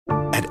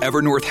At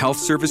Evernorth Health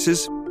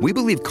Services, we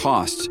believe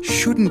costs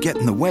shouldn't get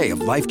in the way of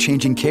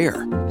life-changing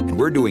care, and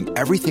we're doing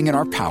everything in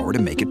our power to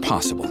make it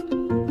possible.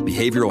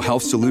 Behavioral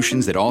health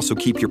solutions that also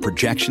keep your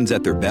projections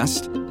at their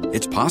best?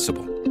 It's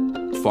possible.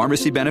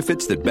 Pharmacy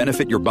benefits that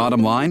benefit your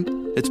bottom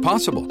line? It's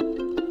possible.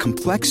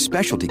 Complex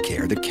specialty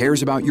care that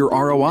cares about your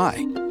ROI?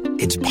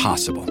 It's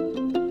possible.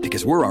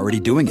 Because we're already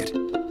doing it.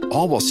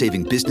 All while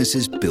saving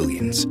businesses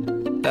billions.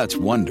 That's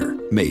Wonder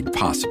made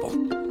possible.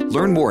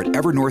 Learn more at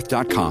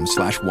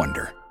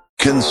evernorth.com/wonder.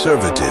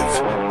 Conservative.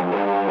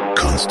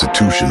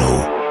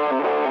 Constitutional.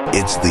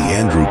 It's the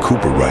Andrew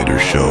Cooper Writer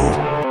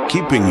Show,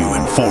 keeping you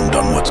informed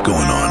on what's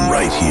going on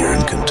right here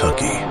in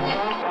Kentucky.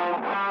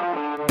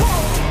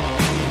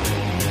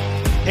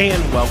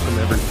 And welcome,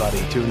 everybody,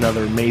 to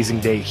another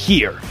amazing day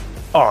here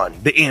on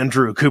the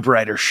Andrew Cooper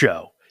Writer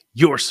Show,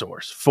 your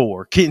source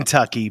for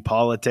Kentucky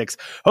politics.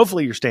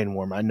 Hopefully you're staying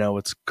warm. I know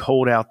it's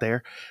cold out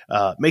there.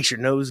 Makes your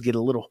nose get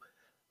a little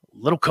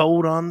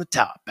cold on the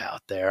top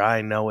out there.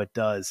 I know it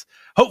does.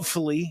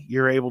 Hopefully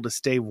you're able to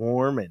stay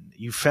warm and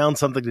you found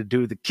something to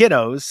do with the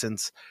kiddos,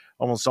 since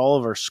almost all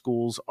of our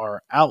schools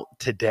are out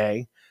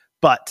today.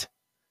 But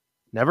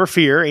never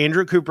fear,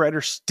 Andrew Cooper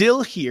Writer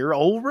still here,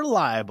 old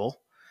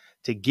reliable,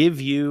 to give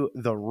you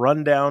the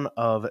rundown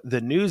of the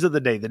news of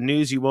the day, the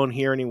news you won't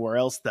hear anywhere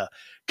else, the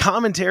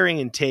commentary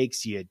and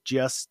takes you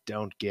just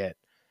don't get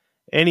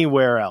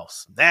anywhere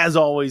else. As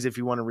always, if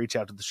you want to reach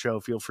out to the show,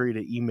 feel free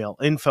to email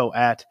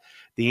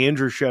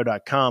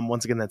info@theandrewshow.com.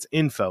 Once again, that's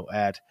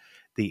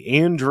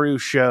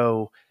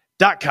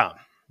info@theandrewshow.com.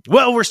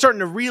 Well, we're starting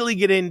to really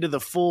get into the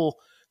full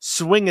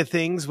swing of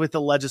things with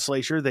the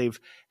legislature. They've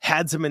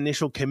had some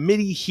initial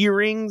committee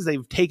hearings.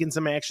 They've taken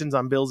some actions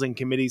on bills in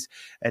committees,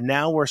 and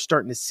now we're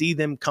starting to see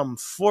them come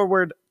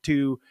forward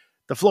to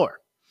the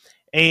floor.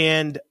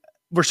 And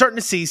we're starting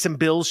to see some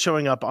bills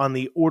showing up on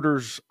the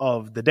orders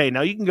of the day.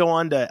 Now, you can go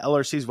on to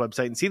LRC's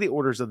website and see the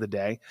orders of the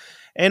day.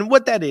 And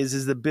what that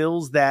is the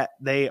bills that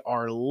they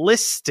are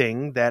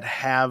listing that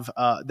have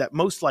that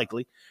most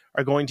likely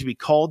are going to be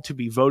called to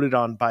be voted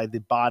on by the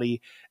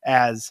body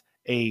as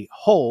a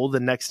whole the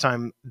next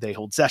time they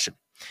hold session.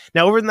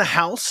 Now, over in the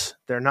House,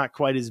 they're not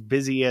quite as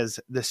busy as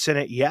the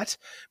Senate yet,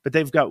 but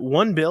they've got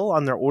one bill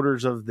on their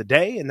orders of the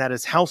day, and that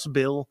is House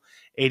Bill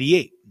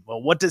 88.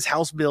 Well, what does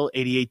House Bill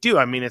 88 do?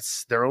 I mean,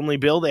 it's their only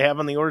bill they have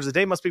on the orders of the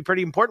day. Must be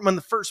pretty important, one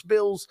of the first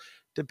bills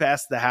to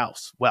pass the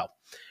House. Well,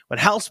 what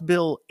House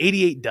Bill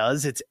 88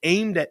 does, it's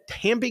aimed at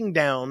tamping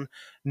down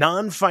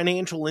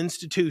non-financial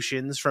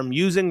institutions from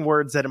using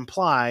words that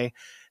imply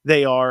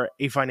they are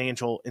a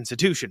financial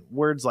institution.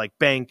 Words like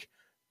bank,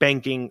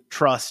 banking,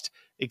 trust,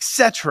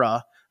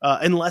 etc.,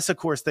 unless, of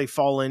course, they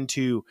fall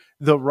into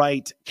the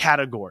right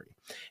category.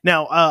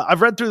 Now,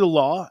 I've read through the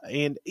law,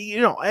 and,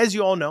 as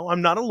you all know,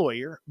 I'm not a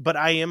lawyer, but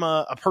I am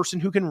a person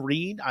who can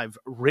read. I've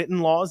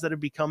written laws that have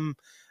become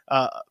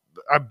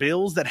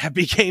bills that have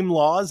become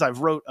laws. I've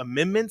wrote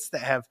amendments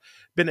that have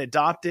been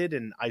adopted,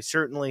 and I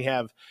certainly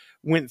have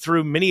went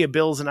through many of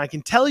bills, and I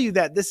can tell you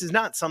that this is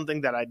not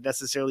something that I'd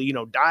necessarily,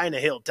 die in a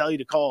hill, tell you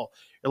to call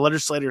your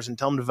legislators and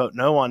tell them to vote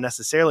no on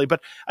necessarily.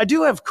 But I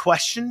do have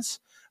questions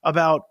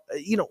about,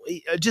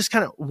 just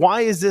kind of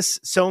why is this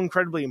so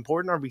incredibly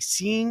important? Are we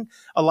seeing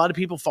a lot of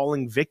people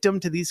falling victim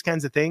to these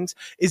kinds of things?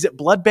 Is it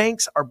blood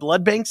banks? Are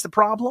blood banks the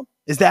problem?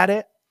 Is that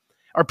it?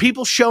 Are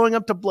people showing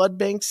up to blood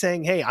banks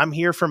saying, hey, I'm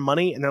here for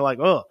money? And they're like,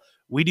 oh,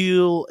 we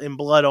deal in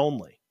blood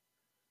only.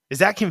 Is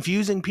that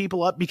confusing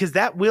people up? Because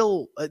that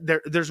will,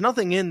 there's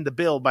nothing in the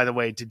bill, by the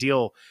way, to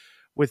deal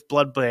with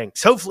blood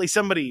banks. Hopefully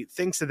somebody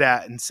thinks of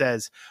that and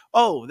says,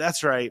 oh,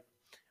 that's right.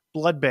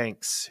 Blood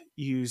banks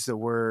use the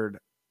word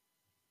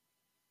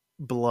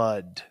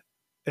blood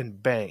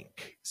and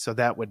bank. So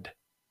that would,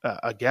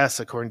 I guess,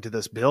 according to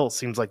this bill,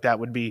 seems like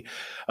that would be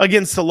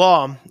against the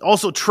law.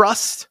 Also,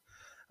 trust,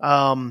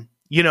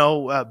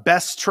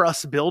 best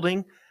trust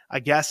building, I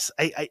guess.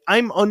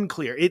 I'm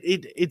unclear.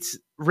 It's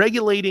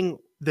regulating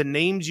the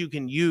names you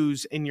can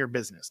use in your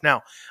business.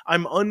 Now,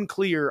 I'm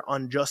unclear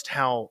on just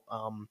how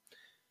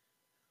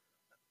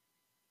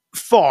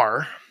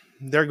far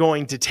they're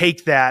going to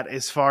take that,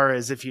 as far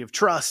as if you have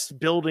trust,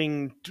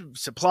 building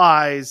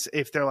supplies,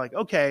 if they're like,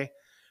 okay,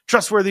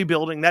 trustworthy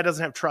building, that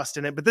doesn't have trust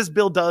in it, but this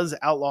bill does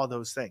outlaw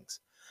those things.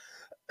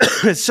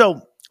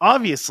 So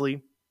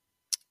obviously,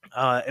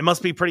 it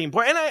must be pretty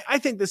important. And I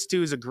think this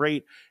too is a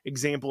great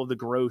example of the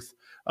growth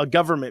of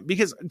government,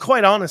 because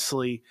quite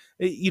honestly,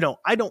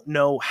 I don't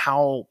know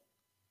how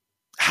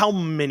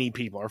many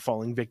people are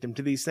falling victim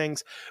to these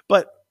things,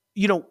 but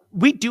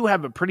we do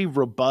have a pretty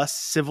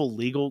robust civil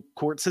legal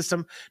court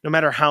system, no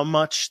matter how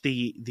much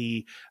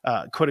the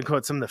quote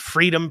unquote, some of the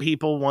freedom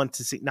people want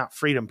to see, not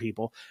freedom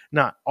people,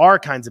 not our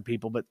kinds of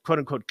people, but quote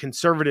unquote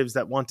conservatives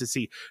that want to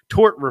see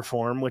tort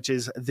reform, which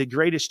is the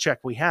greatest check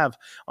we have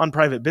on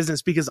private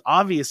business, because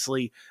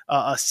obviously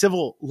a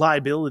civil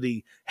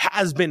liability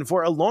has been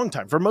for a long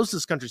time. For most of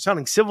this country's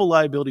founding, civil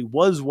liability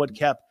was what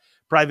kept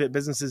private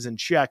businesses in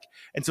check.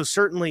 And so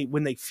certainly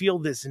when they feel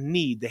this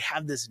need, they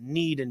have this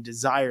need and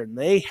desire, and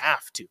they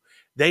have to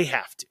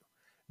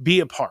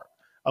be a part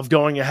of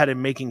going ahead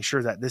and making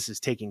sure that this is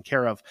taken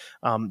care of.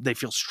 They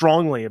feel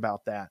strongly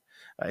about that.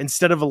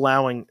 Instead of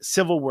allowing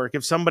civil work,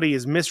 if somebody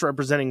is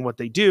misrepresenting what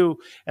they do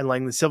and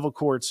letting the civil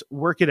courts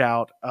work it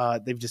out,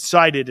 they've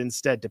decided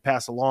instead to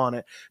pass a law on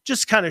it.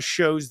 Just kind of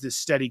shows this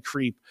steady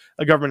creep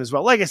of government as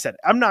well. Like I said,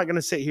 I'm not going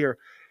to sit here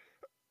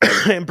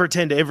and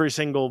pretend every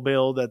single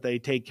bill that they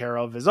take care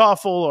of is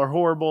awful or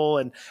horrible.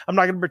 And I'm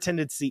not going to pretend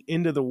it's the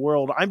end of the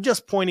world. I'm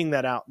just pointing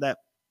that out, that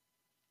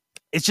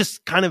it's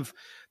just kind of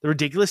the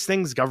ridiculous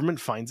things government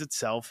finds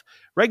itself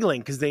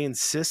regulating because they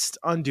insist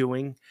on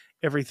doing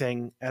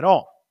everything at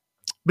all.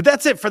 But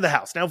that's it for the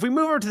House. Now, if we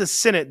move over to the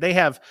Senate, they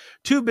have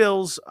 2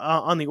 bills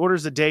on the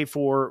orders of the day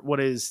for what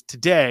is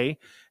today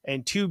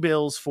and 2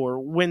 bills for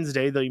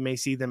Wednesday, though you may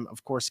see them,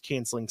 of course,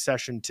 canceling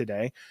session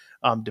today.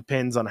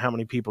 Depends on how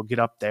many people get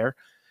up there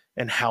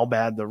and how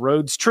bad the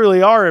roads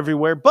truly are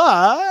everywhere.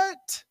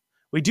 But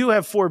we do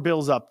have 4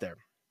 bills up there.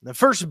 The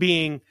first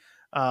being,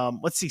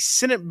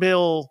 Senate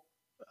Bill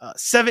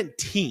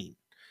 17.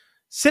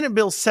 Senate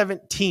Bill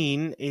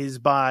 17 is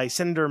by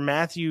Senator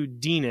Matthew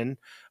Deenan,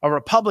 a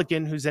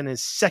Republican who's in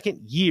his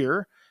second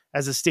year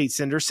as a state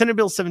senator. Senate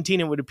Bill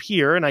 17, it would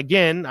appear, and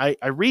again, I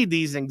read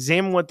these and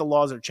examine what the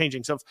laws are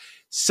changing. So if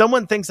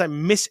someone thinks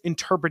I'm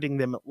misinterpreting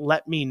them,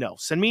 let me know.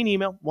 Send me an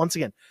email. Once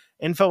again,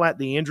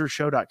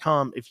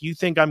 info@theandrewshow.com if you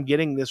think I'm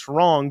getting this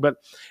wrong. But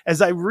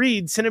as I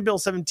read, Senate Bill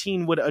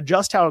 17 would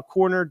adjust how a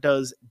coroner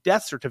does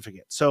death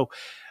certificates. So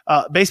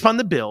based upon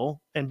the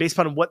bill and based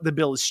upon what the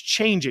bill is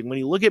changing, when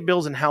you look at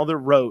bills and how they're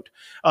wrote,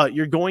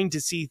 you're going to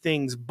see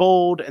things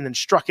bold and then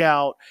struck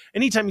out.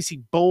 Anytime you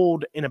see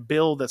bold in a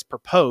bill that's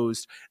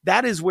proposed,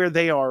 that is where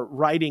they are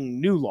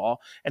writing new law.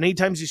 And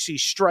anytime you see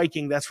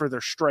striking, that's where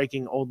they're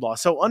striking old law.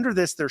 So under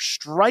this, they're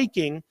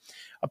striking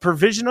a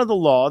provision of the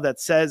law that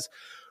says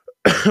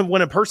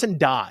when a person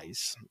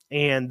dies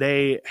and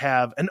they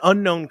have an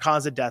unknown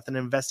cause of death, an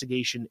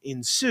investigation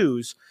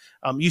ensues,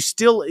 you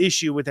still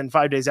issue within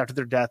 5 days after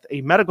their death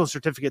a medical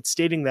certificate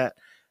stating that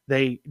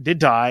they did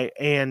die.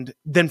 And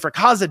then for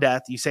cause of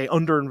death, you say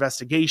under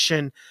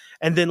investigation.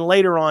 And then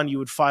later on, you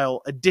would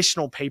file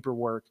additional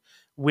paperwork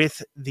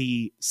with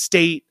the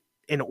state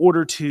in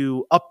order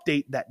to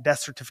update that death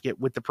certificate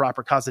with the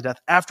proper cause of death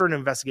after an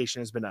investigation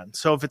has been done.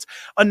 So if it's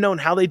unknown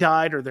how they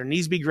died or there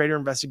needs to be greater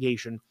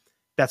investigation,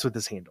 that's what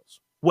this handles.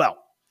 Well,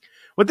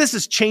 what this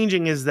is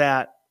changing is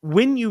that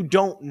when you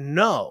don't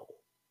know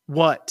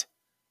what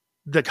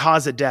the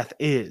cause of death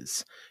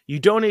is, you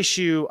don't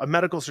issue a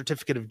medical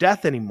certificate of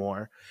death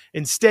anymore.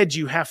 Instead,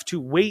 you have to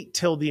wait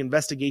till the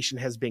investigation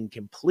has been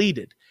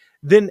completed.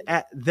 Then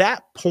at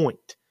that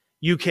point,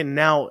 you can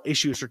now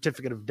issue a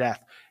certificate of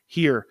death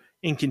here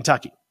in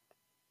Kentucky.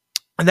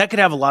 And that could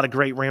have a lot of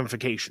great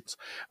ramifications.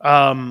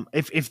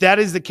 If that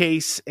is the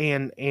case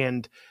and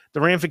the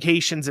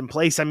ramifications in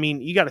place, I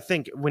mean, you got to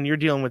think when you're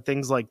dealing with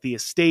things like the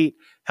estate,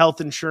 health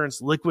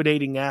insurance,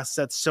 liquidating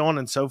assets, so on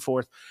and so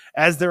forth,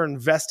 as they're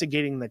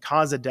investigating the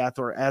cause of death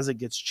or as it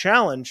gets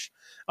challenged,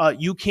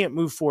 you can't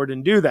move forward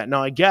and do that.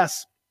 Now, I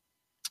guess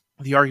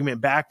the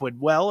argument back would,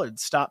 well, it'd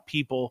stop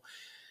people,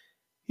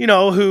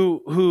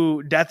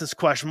 who death is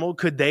questionable.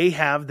 Could they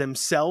have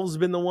themselves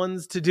been the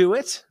ones to do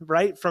it,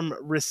 right? From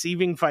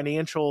receiving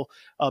financial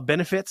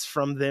benefits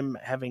from them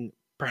having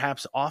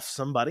perhaps off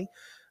somebody.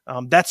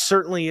 That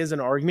certainly is an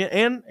argument.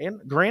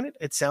 And granted,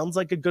 it sounds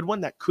like a good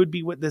one. That could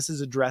be what this is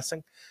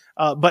addressing.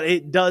 But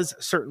it does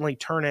certainly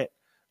turn it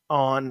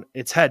on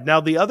its head. Now,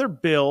 the other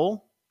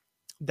bill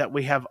that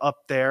we have up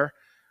there,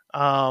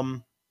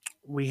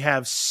 we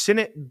have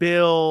Senate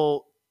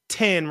Bill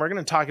 10. We're going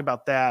to talk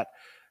about that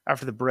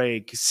after the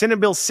break. Senate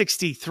Bill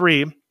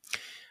 63.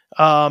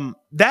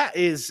 That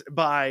is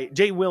by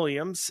Jay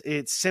Williams.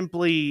 It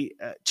simply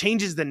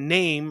changes the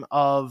name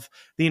of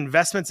the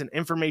Investments in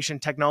Information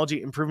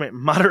Technology Improvement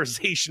and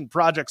Modernization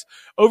Projects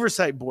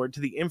Oversight Board to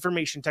the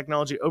Information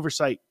Technology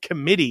Oversight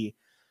Committee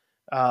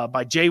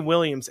by Jay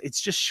Williams.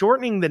 It's just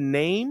shortening the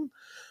name.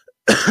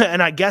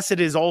 And I guess it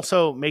is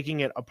also making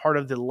it a part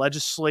of the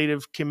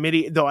legislative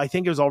committee, though I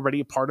think it was already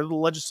a part of the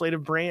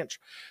legislative branch.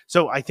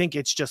 So I think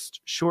it's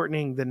just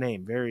shortening the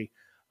name. Very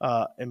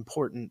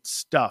important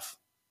stuff.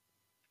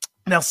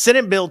 Now,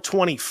 Senate Bill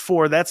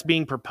 24, that's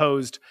being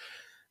proposed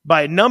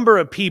by a number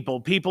of people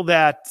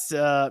that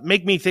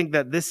make me think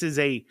that this is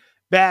a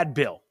bad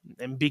bill.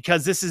 And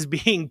because this is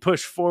being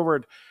pushed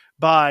forward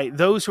by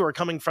those who are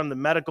coming from the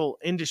medical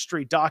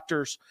industry,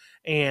 doctors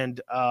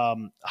and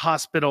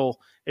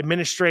hospital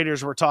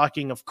administrators. We're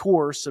talking, of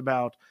course,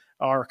 about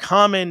our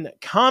common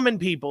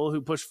people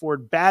who push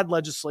forward bad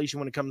legislation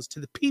when it comes to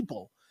the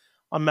people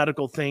on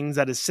medical things.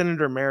 That is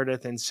Senator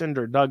Meredith and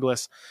Senator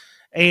Douglas.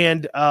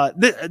 And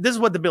this is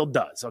what the bill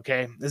does,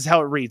 okay? This is how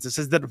it reads. It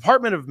says, the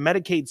Department of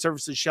Medicaid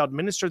Services shall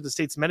administer the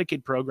state's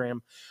Medicaid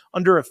program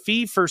under a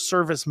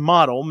fee-for-service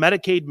model,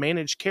 Medicaid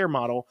managed care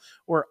model,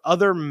 or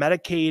other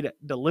Medicaid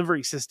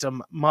delivery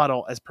system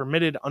model as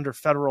permitted under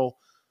federal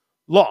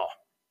law.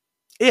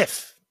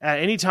 If at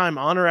any time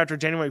on or after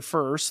January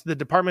 1st, the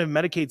Department of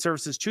Medicaid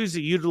Services chooses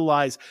to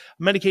utilize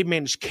a Medicaid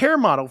managed care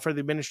model for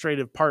the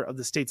administrative part of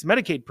the state's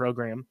Medicaid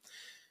program,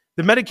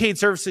 The Medicaid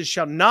services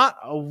shall not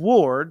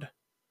award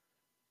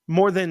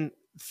more than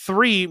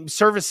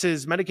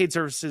Medicaid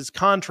services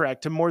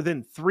contract to more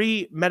than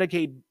 3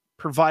 Medicaid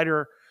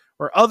provider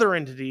or other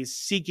entities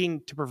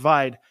seeking to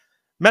provide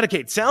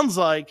Medicaid. Sounds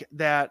like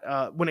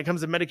that when it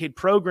comes to Medicaid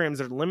programs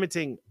that are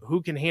limiting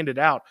who can hand it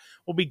out.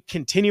 We'll be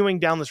continuing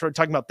down this road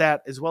talking about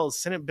that, as well as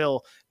Senate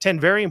Bill 10.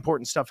 Very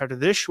important stuff after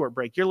this short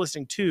break. You're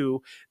listening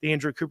to the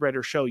Andrew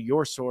Cooperrider Show,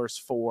 your source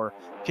for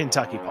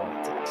Kentucky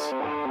politics.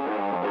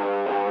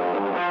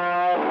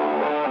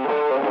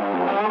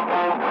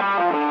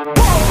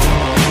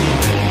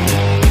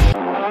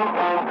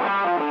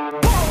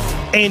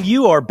 And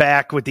you are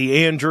back with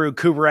the Andrew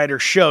Cooperrider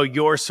Show,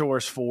 your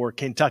source for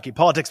Kentucky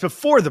politics.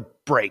 Before the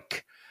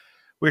break,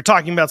 we were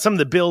talking about some of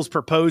the bills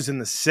proposed in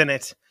the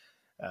Senate.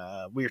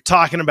 We were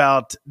talking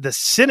about the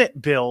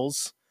Senate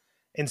bills,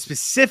 and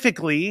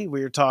specifically,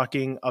 we were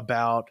talking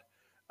about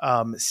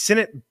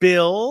Senate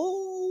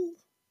Bill,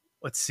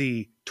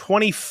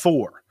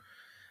 24.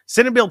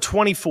 Senate Bill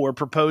 24,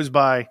 proposed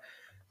by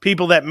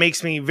people that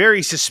makes me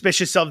very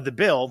suspicious of the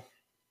bill,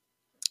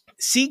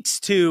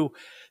 seeks to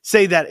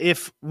say that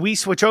if we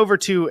switch over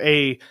to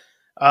a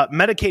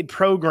Medicaid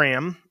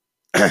program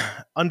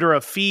under a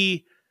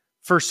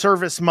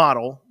fee-for-service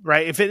model,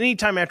 right? If at any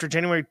time after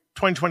January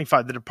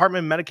 2025, the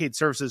Department of Medicaid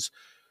Services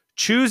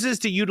chooses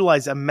to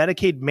utilize a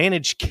Medicaid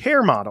managed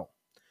care model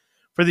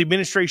for the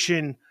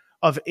administration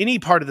of any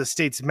part of the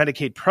state's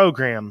Medicaid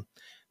program,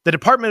 the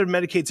Department of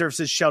Medicaid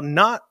Services shall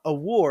not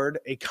award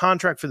a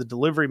contract for the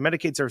delivery of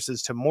Medicaid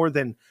services to more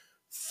than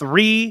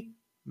 3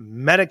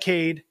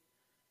 Medicaid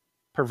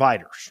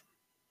providers.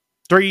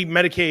 3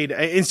 Medicaid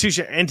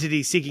institution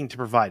entities seeking to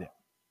provide it.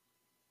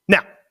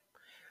 Now,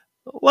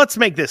 let's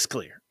make this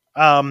clear.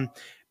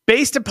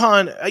 Based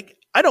upon,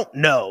 I don't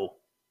know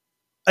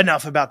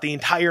enough about the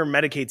entire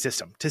Medicaid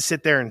system to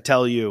sit there and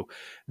tell you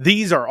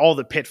these are all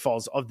the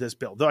pitfalls of this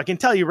bill. Though I can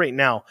tell you right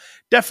now,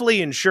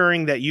 definitely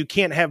ensuring that you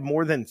can't have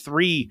more than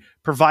 3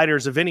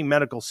 providers of any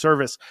medical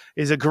service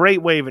is a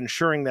great way of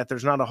ensuring that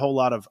there's not a whole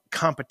lot of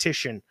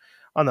competition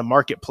on the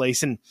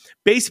marketplace. And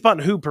based upon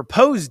who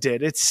proposed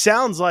it, it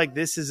sounds like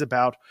this is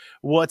about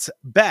what's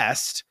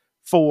best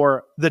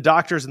for the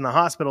doctors and the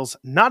hospitals,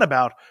 not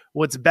about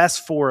what's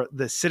best for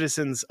the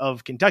citizens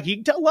of Kentucky. You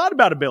can tell a lot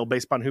about a bill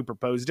based upon who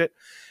proposed it.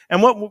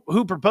 And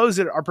who proposed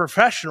it are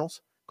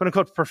professionals, quote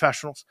unquote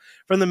professionals,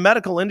 from the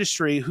medical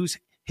industry whose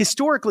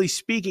historically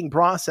speaking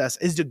process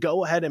is to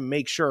go ahead and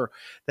make sure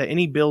that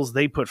any bills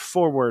they put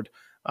forward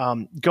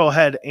go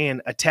ahead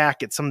and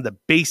attack at some of the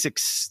basic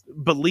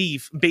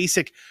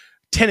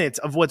tenets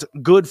of what's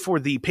good for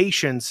the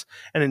patients,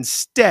 and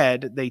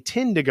instead they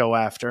tend to go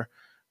after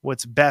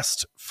what's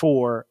best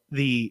for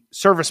the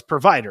service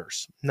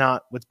providers,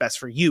 not what's best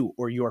for you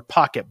or your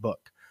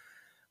pocketbook,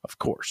 of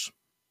course.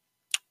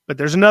 But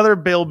there's another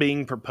bill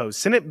being proposed.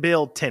 Senate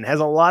Bill 10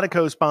 has a lot of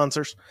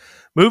co-sponsors.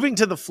 Moving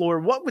to the floor,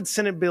 what would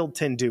Senate Bill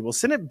 10 do? Well,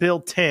 Senate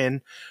Bill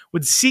 10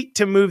 would seek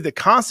to move the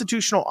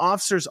constitutional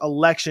officers'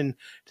 election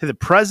to the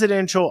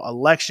presidential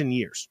election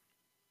years.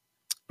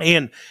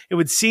 And it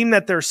would seem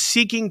that they're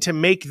seeking to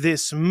make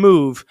this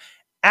move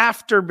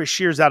after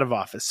Beshear's out of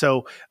office.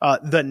 So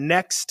the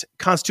next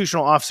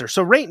constitutional officer.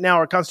 So right now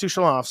our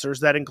constitutional officers,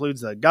 that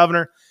includes the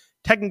governor,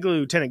 technically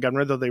lieutenant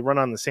governor, though they run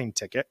on the same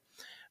ticket,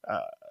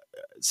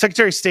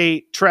 Secretary of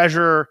State,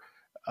 treasurer,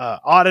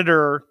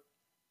 auditor,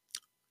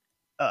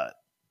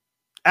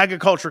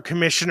 agriculture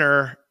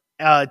commissioner,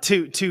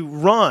 to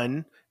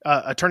run,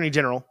 attorney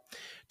general,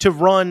 to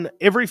run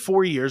every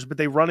 4 years, but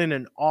they run in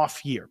an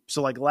off year.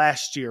 So like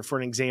last year, for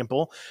an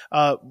example,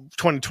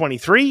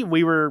 2023,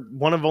 we were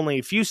one of only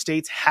a few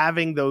states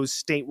having those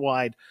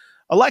statewide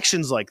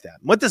elections like that.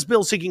 What this bill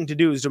is seeking to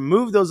do is to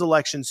move those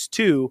elections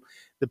to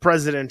the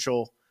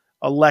presidential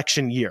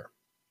election year.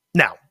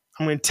 Now,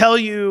 I'm going to tell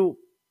you,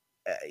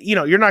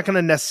 you're not going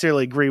to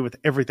necessarily agree with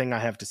everything I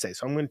have to say.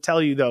 So I'm going to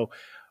tell you, though,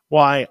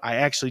 why I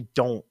actually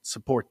don't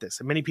support this.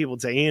 And many people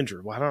would say,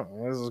 Andrew,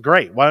 this is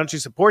great. Why don't you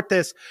support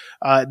this,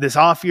 this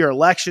off-year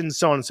election,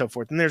 so on and so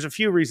forth? And there's a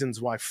few reasons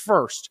why.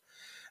 First,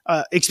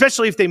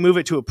 especially if they move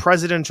it to a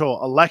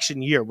presidential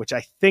election year, which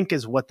I think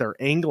is what they're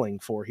angling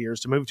for here,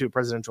 is to move to a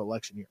presidential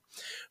election year.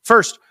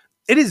 First,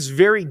 it is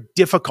very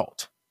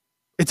difficult.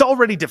 It's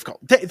already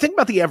difficult. Think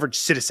about the average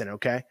citizen,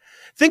 okay?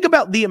 Think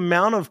about the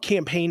amount of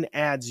campaign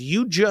ads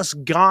you just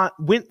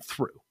went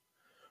through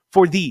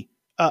for the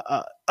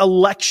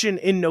election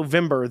in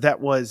November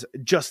that was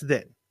just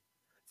then.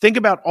 Think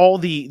about all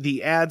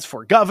the ads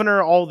for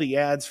governor, all the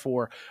ads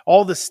for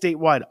all the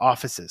statewide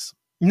offices.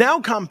 Now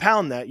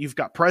compound that, you've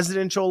got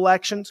presidential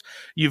elections,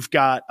 you've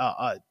got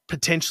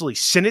potentially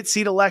Senate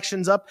seat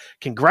elections up,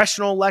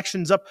 congressional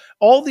elections up,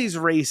 all these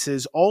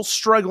races all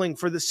struggling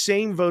for the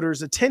same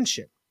voters'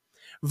 attention.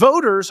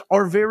 Voters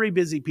are very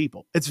busy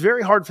people. It's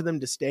very hard for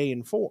them to stay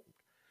informed.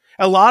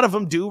 A lot of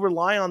them do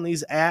rely on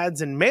these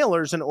ads and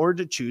mailers in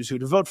order to choose who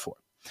to vote for.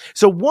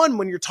 So one,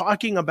 when you're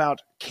talking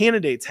about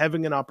candidates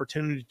having an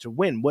opportunity to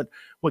win, what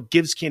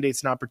gives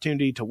candidates an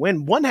opportunity to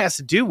win? One has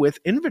to do with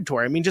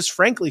inventory. I mean, just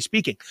frankly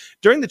speaking,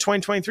 during the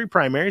 2023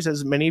 primaries,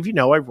 as many of you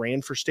know, I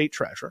ran for state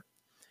treasurer.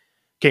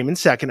 came in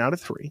second out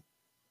of 3.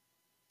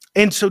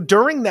 And so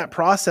during that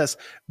process,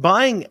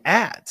 buying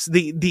ads,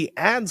 the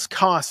ads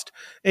cost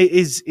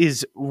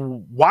is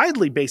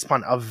widely based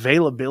upon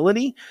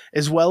availability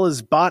as well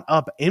as bought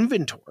up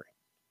inventory.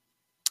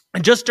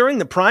 And just during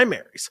the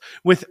primaries,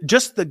 with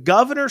just the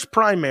governor's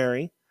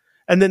primary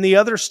and then the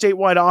other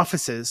statewide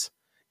offices,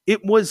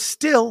 it was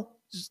still,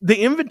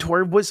 the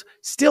inventory was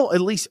still,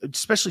 at least,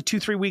 especially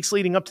 2-3 weeks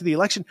leading up to the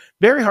election,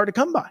 very hard to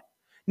come by.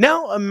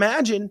 Now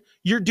imagine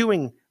you're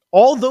doing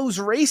all those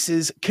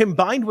races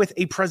combined with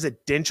a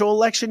presidential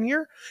election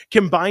year,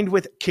 combined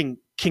with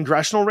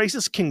congressional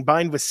races,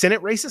 combined with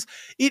Senate races.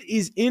 It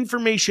is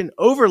information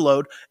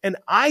overload. And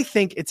I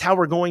think it's how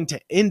we're going to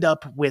end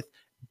up with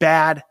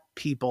bad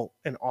people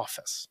in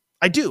office.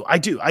 I do. I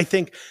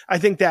think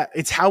that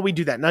it's how we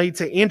do that. Now you'd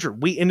say, Andrew,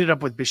 we ended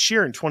up with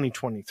Beshear in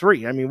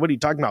 2023. I mean, what are you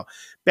talking about?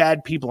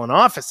 Bad people in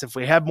office. If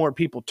we have more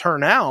people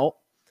turn out,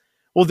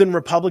 well, then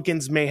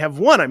Republicans may have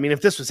won. I mean,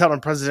 if this was held on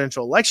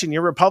presidential election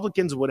year,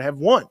 Republicans would have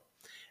won.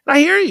 And I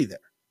hear you there.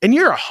 And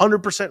you're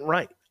 100%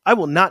 right. I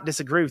will not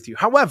disagree with you.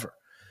 However,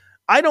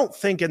 I don't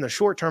think in the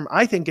short term,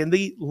 I think in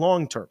the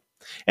long term.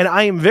 And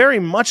I am very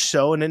much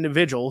so an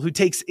individual who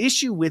takes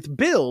issue with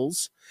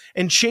bills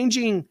and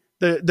changing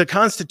the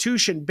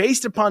Constitution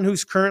based upon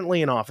who's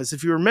currently in office.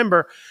 If you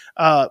remember,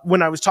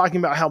 when I was talking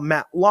about how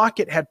Matt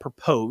Lockett had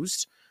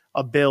proposed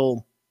a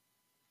bill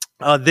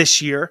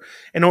this year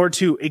in order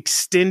to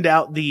extend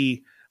out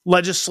the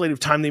legislative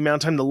time, the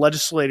amount of time the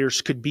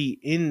legislators could be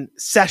in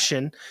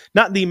session,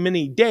 not the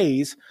many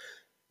days,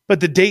 but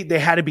the date they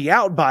had to be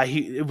out by,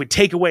 it would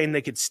take away and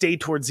they could stay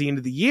towards the end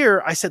of the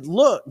year. I said,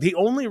 look, the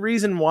only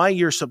reason why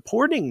you're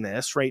supporting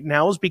this right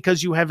now is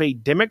because you have a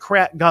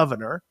Democrat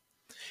governor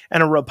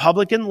and a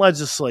Republican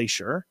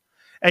legislature,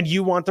 and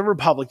you want the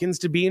Republicans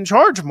to be in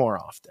charge more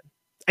often.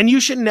 And you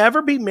should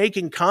never be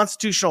making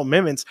constitutional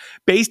amendments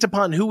based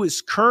upon who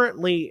is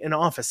currently in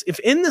office. If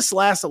in this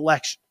last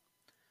election,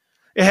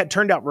 it had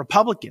turned out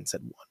Republicans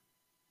had won,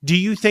 do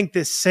you think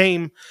this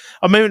same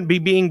amendment be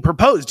being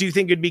proposed? Do you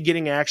think it'd be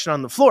getting action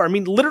on the floor? I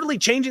mean, literally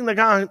changing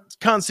the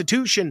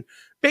Constitution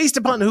based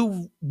upon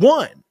who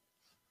won.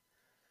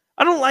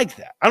 I don't like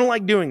that. I don't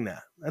like doing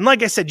that. And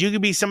like I said, you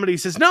could be somebody who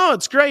says, no,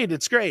 it's great.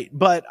 It's great.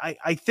 But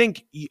I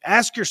think you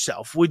ask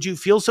yourself, would you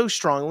feel so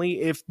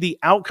strongly if the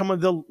outcome of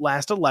the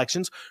last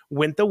elections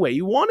went the way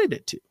you wanted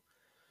it to?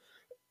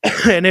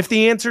 And if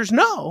the answer is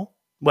no,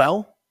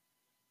 well,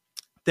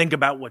 think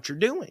about what you're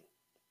doing.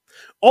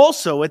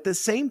 Also, at the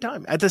same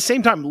time,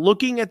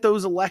 looking at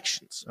those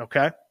elections,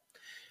 okay?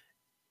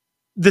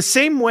 The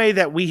same way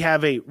that we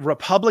have a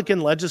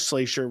Republican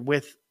legislature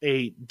with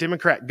a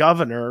Democrat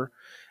governor,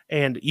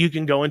 and you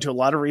can go into a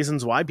lot of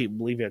reasons why people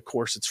believe it. Of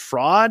course, it's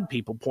fraud.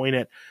 People point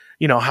at,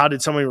 how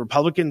did so many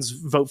Republicans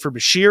vote for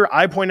Beshear?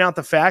 I point out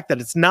the fact that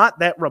it's not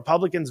that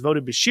Republicans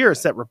voted Beshear,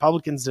 it's that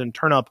Republicans didn't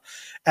turn up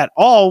at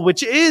all,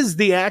 which is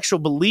the actual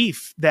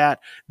belief that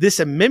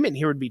this amendment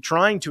here would be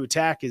trying to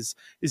attack is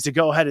to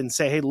go ahead and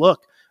say, hey,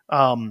 look,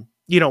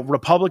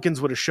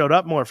 Republicans would have showed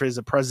up more if it was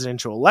a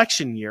presidential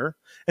election year,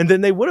 and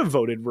then they would have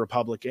voted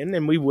Republican,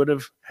 and we would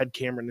have had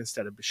Cameron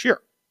instead of Beshear.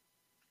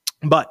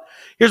 But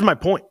here's my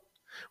point.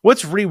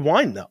 Let's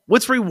rewind, though.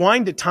 Let's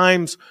rewind to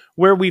times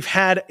where we've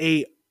had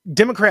a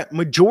Democrat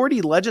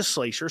majority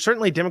legislature,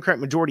 certainly a Democrat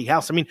majority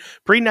House. I mean,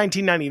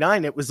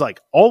 pre-1999, it was like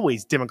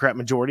always Democrat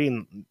majority,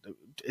 and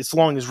as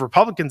long as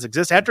Republicans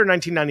exist. After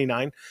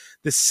 1999,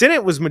 the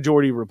Senate was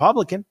majority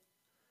Republican,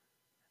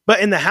 but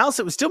in the House,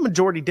 it was still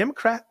majority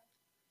Democrat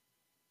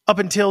up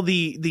until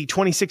the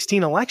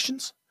 2016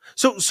 elections.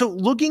 So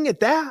looking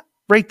at that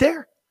right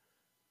there,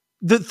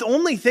 the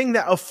only thing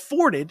that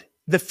afforded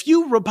the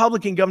few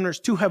Republican governors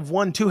to have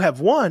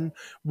won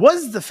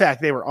was the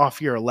fact they were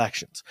off-year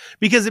elections,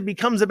 because it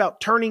becomes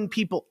about turning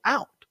people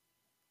out.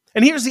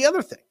 And here's the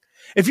other thing.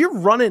 If you're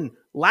running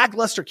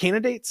lackluster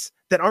candidates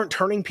that aren't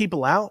turning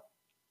people out,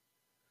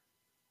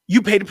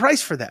 you paid a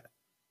price for that.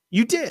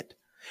 You did.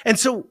 And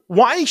so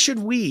why should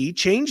we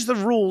change the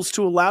rules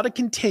to allow to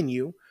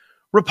continue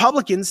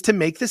Republicans to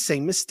make the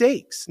same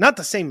mistakes? Not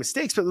the same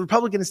mistakes, but the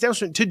Republican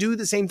establishment to do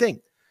the same thing.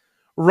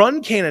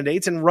 Run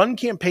candidates and run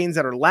campaigns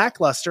that are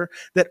lackluster,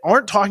 that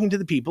aren't talking to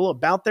the people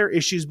about their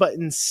issues, but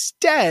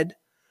instead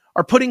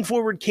are putting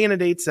forward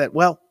candidates that,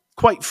 well,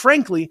 quite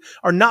frankly,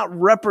 are not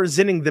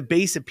representing the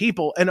base of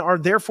people and are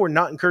therefore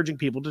not encouraging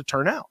people to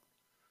turn out.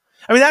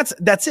 I mean,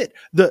 that's it.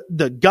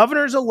 The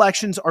governor's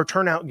elections are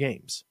turnout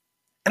games.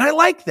 And I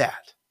like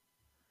that.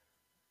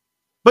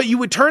 But you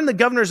would turn the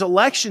governor's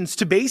elections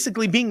to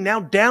basically being now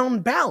down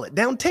ballot,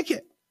 down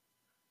ticket.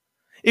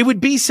 It would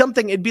be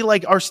something, it'd be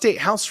like our state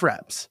house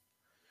reps,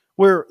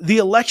 where the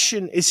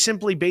election is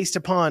simply based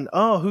upon,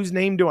 whose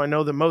name do I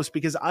know the most?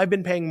 Because I've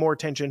been paying more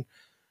attention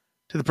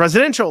to the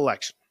presidential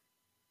election.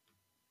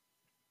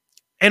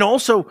 And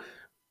also,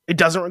 it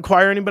doesn't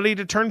require anybody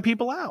to turn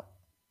people out.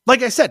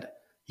 Like I said,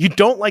 you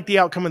don't like the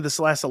outcome of this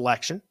last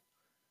election.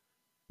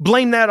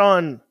 Blame that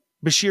on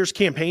Beshear's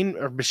campaign,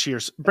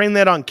 blame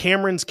that on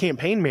Cameron's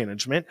campaign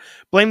management.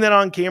 Blame that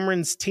on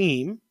Cameron's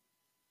team.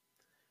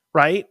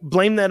 right?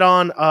 Blame that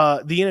on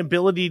the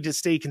inability to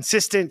stay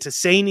consistent, to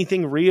say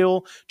anything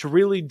real, to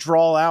really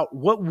draw out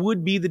what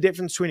would be the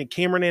difference between a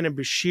Cameron and a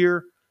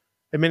Beshear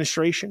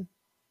administration.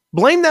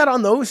 Blame that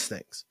on those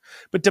things.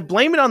 But to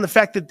blame it on the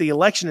fact that the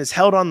election is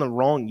held on the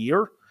wrong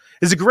year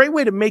is a great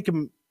way to make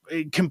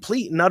a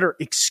complete and utter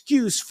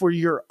excuse for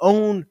your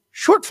own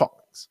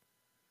shortfallings,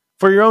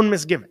 for your own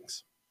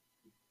misgivings.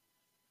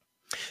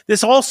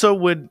 This also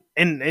would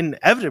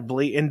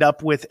inevitably end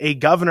up with a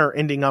governor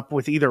ending up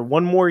with either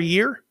one more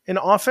year in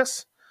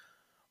office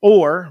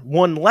or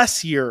one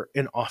less year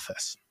in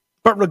office.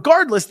 But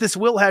regardless, this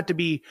will have to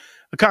be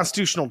a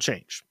constitutional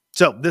change.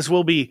 So this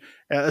will be,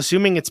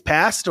 assuming it's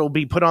passed, it will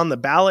be put on the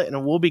ballot and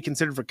it will be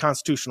considered for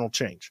constitutional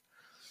change,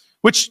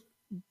 which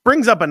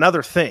brings up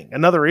another thing,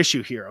 another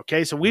issue here.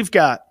 Okay. So we've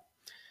got,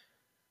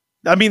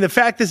 the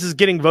fact this is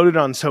getting voted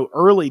on so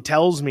early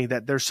tells me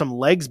that there's some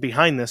legs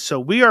behind this. So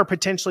we are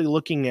potentially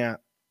looking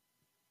at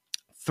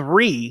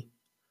 3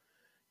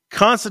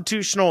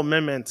 constitutional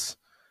amendments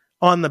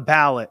on the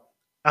ballot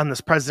on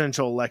this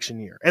presidential election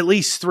year, at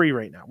least 3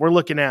 right now. We're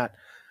looking at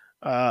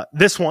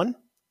this one,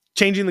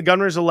 changing the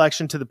governor's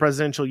election to the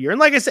presidential year.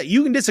 And like I said,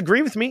 you can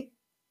disagree with me.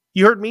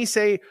 You heard me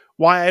say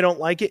why I don't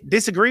like it.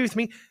 Disagree with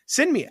me.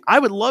 Send me. I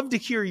would love to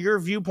hear your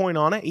viewpoint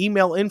on it.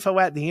 Email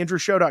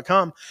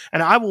info@theandrewshow.com,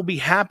 and I will be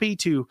happy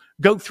to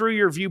go through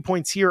your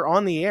viewpoints here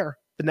on the air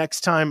the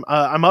next time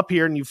I'm up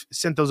here and you've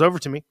sent those over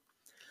to me.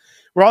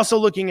 We're also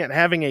looking at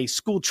having a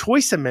school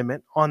choice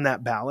amendment on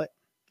that ballot,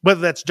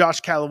 whether that's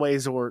Josh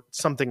Callaway's or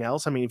something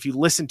else. If you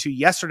listen to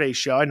yesterday's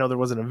show, I know there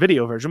wasn't a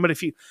video version, but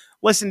if you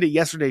listen to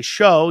yesterday's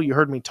show, you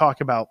heard me talk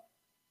about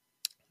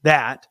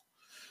that.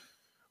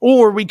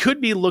 Or we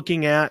could be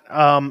looking at,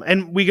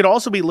 and we could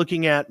also be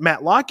looking at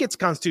Matt Lockett's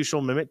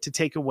constitutional amendment to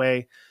take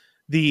away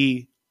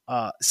the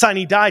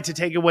sine die, to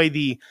take away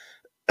the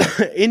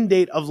end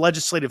date of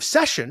legislative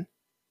session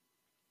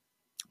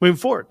moving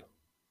forward.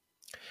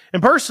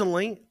 And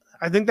personally,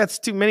 I think that's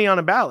too many on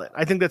a ballot.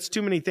 I think that's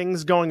too many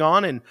things going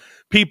on, and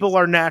people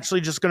are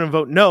naturally just going to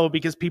vote no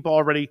because people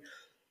already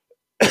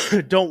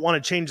don't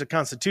want to change the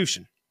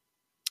Constitution.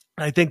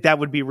 And I think that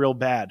would be real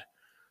bad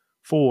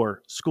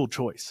for school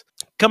choice.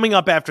 Coming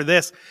up after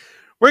this,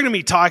 we're going to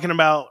be talking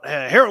about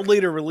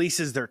Herald-Leader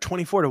releases their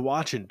 24 to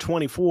watch in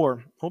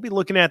 24. We'll be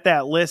looking at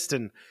that list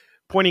and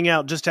pointing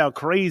out just how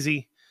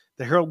crazy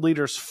the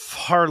Herald-Leader's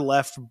far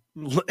left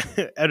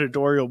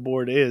editorial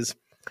board is.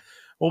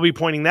 We'll be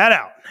pointing that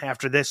out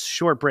after this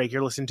short break.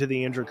 You're listening to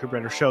the Andrew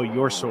Cooper Show,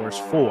 your source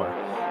for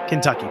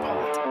Kentucky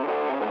politics.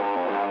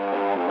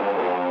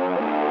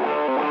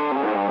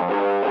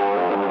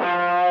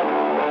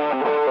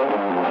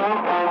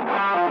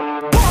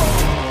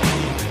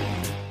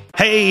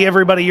 Hey,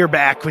 everybody, you're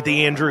back with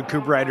the Andrew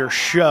Cooper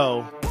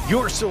Show,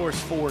 your source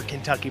for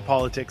Kentucky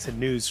politics and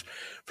news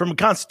from a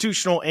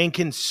constitutional and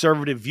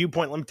conservative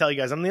viewpoint. Let me tell you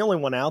guys, I'm the only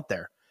one out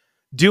there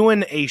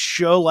doing a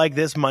show like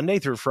this Monday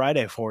through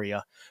Friday for you,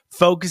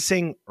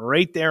 focusing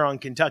right there on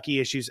Kentucky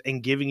issues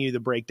and giving you the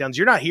breakdowns.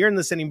 You're not hearing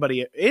this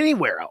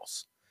anywhere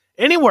else,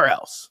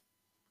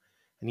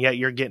 and yet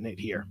you're getting it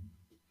here.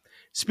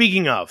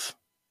 Speaking of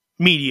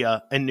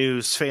media and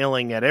news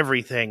failing at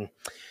everything,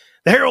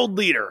 the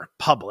Herald-Leader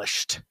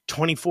published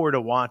 24 to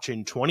watch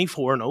in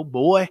 24, and oh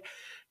boy,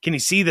 can you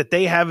see that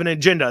they have an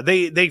agenda.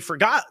 They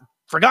forgot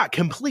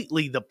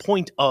completely the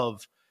point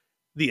of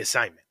the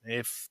assignment.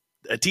 If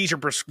a teacher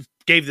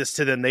gave this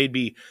to them, they'd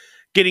be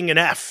getting an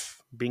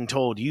F, being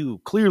told, you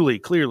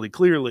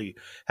clearly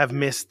have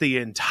missed the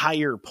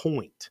entire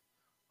point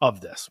of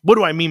this. What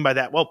do I mean by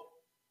that? Well,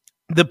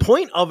 the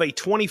point of a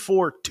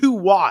 24 to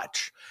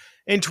watch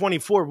in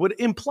 24 would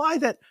imply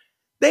that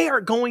they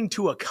are going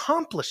to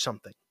accomplish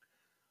something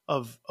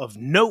of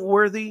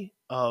noteworthy,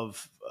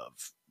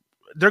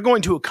 they're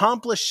going to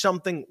accomplish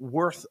something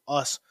worth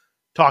us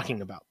talking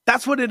about.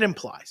 That's what it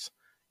implies.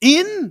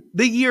 In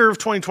the year of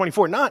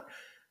 2024, not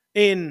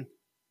in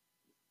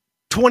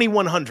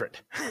 2100,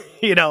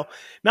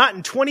 not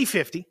in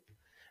 2050,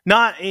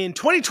 not in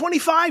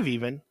 2025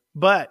 even,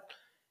 but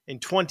in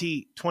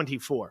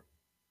 2024.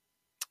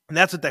 And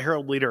that's what the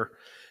Herald-Leader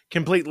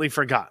completely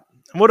forgot.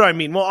 And what do I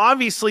mean? Well,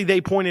 obviously they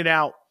pointed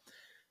out,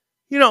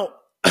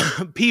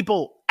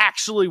 people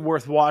actually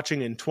worth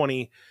watching in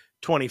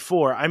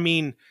 2024.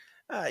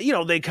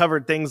 They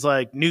covered things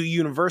like new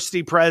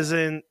university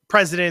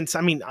presidents.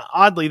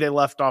 Oddly, they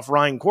left off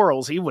Ryan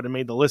Quarles. He would have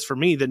made the list for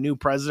me, the new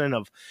president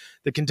of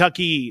the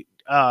Kentucky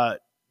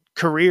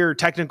Career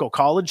Technical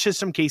College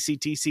System,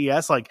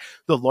 KCTCS, like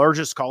the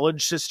largest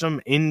college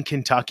system in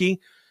Kentucky,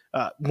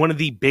 one of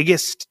the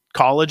biggest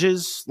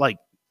colleges, like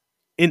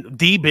in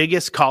the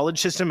biggest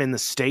college system in the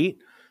state.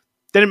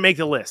 Didn't make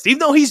the list, even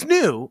though he's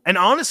new and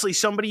honestly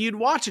somebody you'd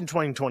watch in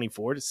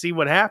 2024 to see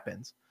what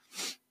happens.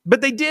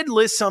 But they did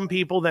list some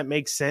people that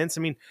make sense.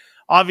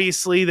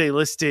 Obviously they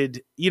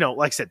listed,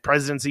 like I said,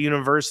 presidents of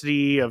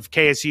University of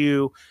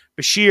KSU,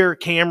 Beshear,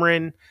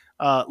 Cameron,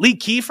 Lee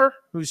Kiefer,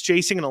 who's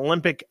chasing an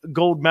Olympic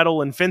gold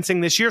medal in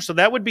fencing this year. So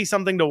that would be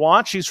something to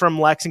watch. She's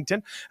from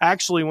Lexington. I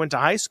actually went to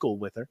high school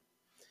with her.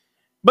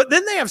 But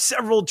then they have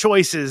several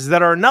choices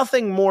that are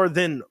nothing more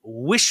than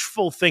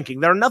wishful thinking.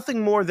 They're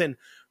nothing more than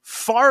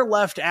far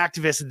left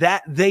activists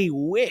that they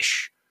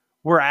wish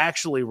were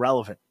actually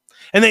relevant.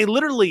 And they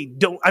literally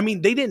don't,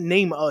 they didn't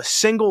name a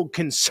single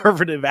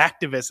conservative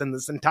activist in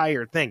this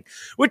entire thing,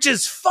 which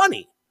is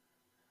funny.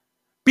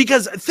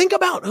 Because think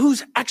about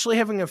who's actually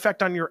having an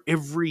effect on your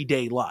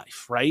everyday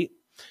life, right?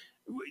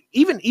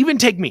 Even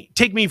take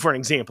me for an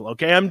example,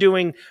 okay? I'm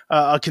doing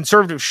a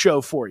conservative show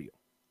for you,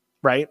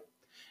 right?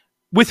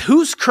 With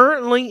who's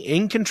currently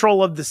in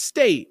control of the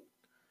state,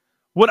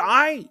 what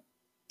I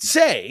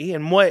say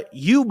and what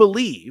you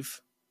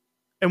believe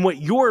and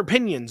what your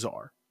opinions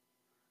are,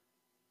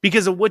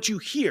 because of what you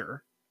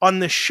hear on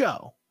this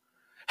show,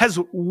 has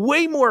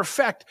way more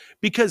effect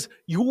because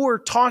you're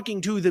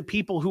talking to the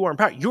people who are in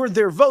power. You're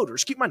their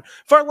voters. Keep in mind,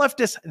 far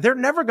leftists, they're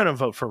never going to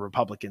vote for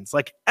Republicans,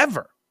 like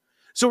ever.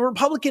 So a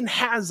Republican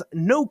has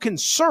no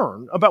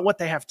concern about what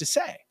they have to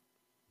say,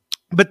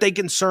 but they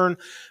concern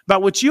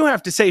about what you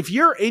have to say. If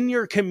you're in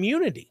your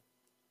community,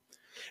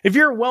 if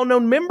you're a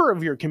well-known member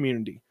of your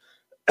community,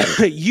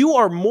 you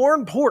are more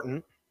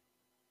important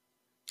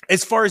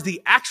as far as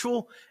the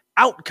actual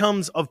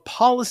outcomes of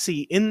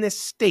policy in this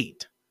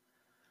state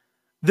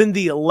than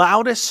the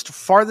loudest,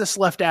 farthest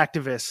left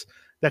activists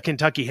that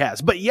Kentucky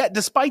has. But yet,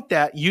 despite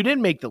that, you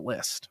didn't make the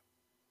list.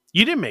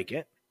 You didn't make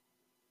it.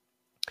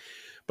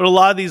 But a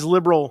lot of these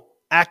liberal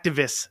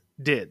activists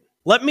did.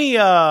 Let me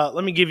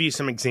give you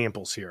some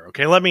examples here,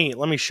 okay? Let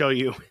me show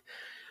you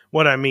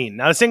what I mean.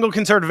 Not a single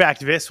conservative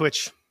activist,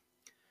 which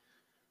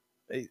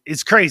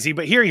is crazy,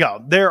 but here you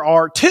go. There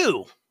are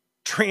 2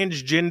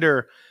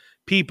 transgender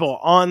people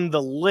on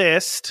the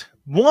list.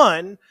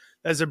 One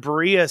as a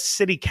Berea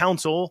City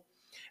Council,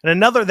 and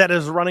another that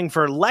is running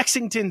for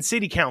Lexington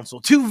City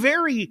Council. 2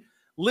 very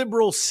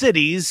liberal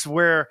cities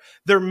where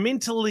their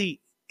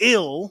mentally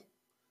ill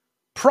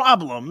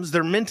problems,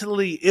 their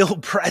mentally ill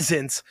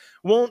presence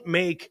won't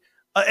make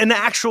an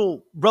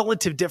actual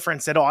relative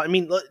difference at all.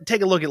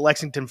 Take a look at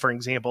Lexington, for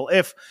example.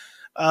 If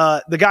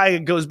the guy who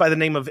goes by the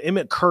name of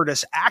Emmett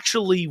Curtis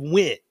actually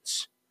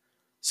wins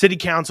city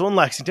council in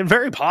Lexington,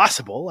 very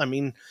possible.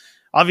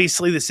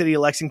 Obviously, the city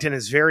of Lexington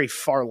is very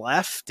far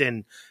left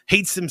and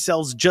hates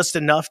themselves just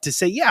enough to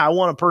say, yeah, I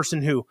want a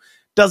person who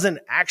doesn't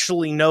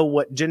actually know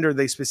what gender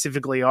they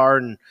specifically are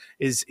and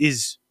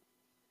is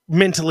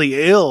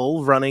mentally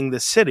ill running the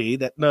city.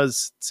 That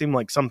does seem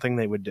like something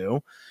they would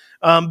do.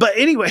 But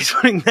anyways,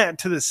 putting that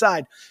to the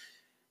side,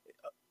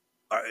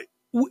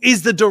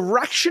 is the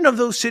direction of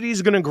those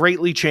cities going to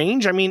greatly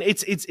change?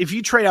 It's if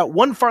you trade out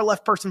one far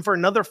left person for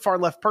another far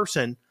left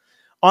person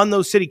on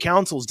those city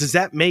councils, does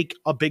that make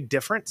a big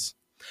difference?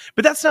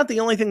 But that's not the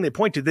only thing they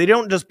point to. They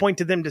don't just point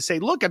to them to say,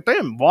 look at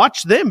them,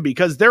 watch them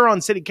because they're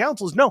on city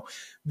councils. No,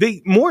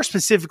 they more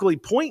specifically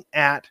point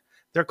at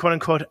their quote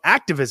unquote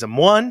activism.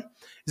 One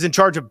is in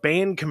charge of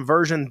Banned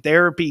Conversion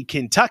Therapy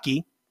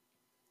Kentucky,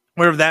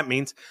 whatever that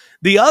means.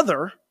 The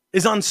other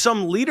is on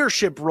some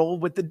leadership role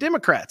with the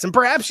Democrats. And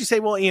perhaps you say,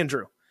 well,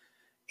 Andrew,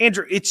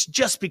 it's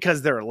just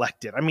because they're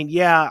elected.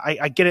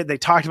 I get it. They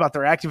talked about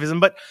their activism,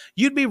 but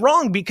you'd be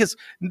wrong because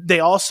they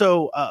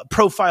also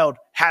profiled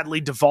Hadley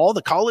Duvall,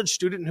 the college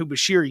student who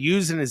Bashir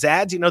used in his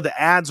ads. The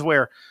ads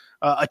where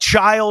a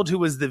child who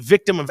was the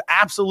victim of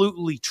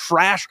absolutely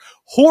trash,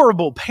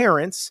 horrible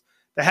parents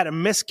that had a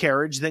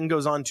miscarriage then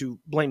goes on to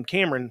blame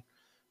Cameron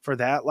for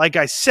that. Like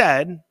I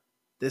said,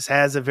 this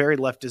has a very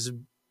leftist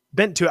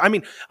bent to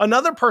it.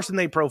 Another person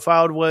they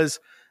profiled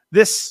was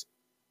this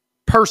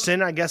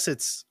person, I guess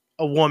it's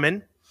a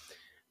woman,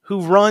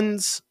 who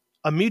runs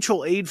a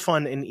mutual aid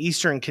fund in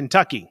Eastern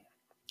Kentucky.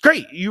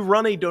 Great. You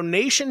run a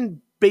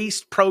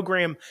donation-based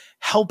program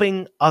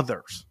helping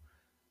others.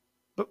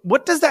 But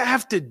what does that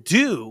have to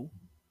do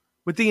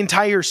with the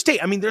entire state?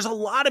 There's a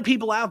lot of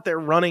people out there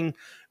running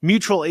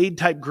mutual aid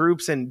type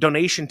groups and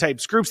donation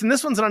types groups, and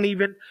this one's not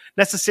even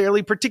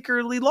necessarily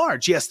particularly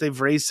large. Yes,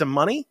 they've raised some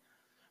money,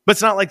 but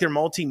it's not like they're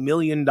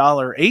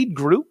multi-million-dollar aid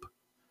group.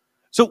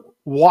 So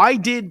why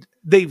did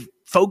they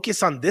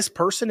focus on this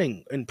person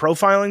and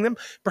profiling them?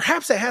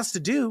 Perhaps it has to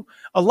do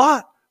a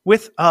lot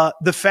with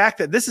the fact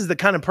that this is the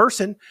kind of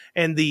person,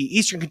 and the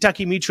Eastern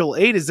Kentucky Mutual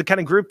Aid is the kind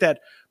of group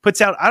that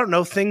puts out,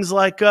 things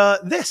like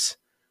this.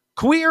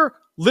 Queer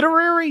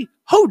literary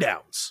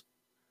hoedowns.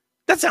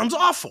 That sounds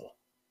awful.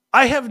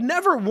 I have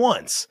never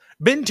once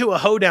been to a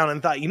hoedown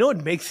and thought, what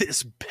would make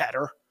this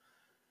better?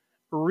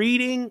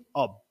 Reading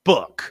a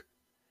book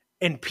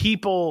and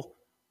people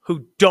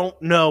who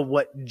don't know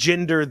what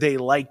gender they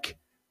like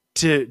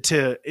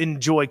to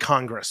enjoy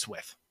Congress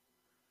with.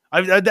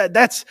 I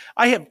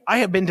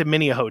have been to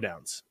many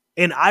hoedowns,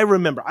 and I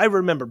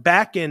remember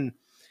back in,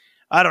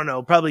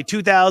 probably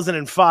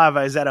 2005,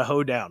 I was at a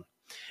hoedown,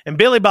 and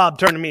Billy Bob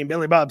turned to me and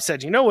Billy Bob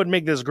said, what would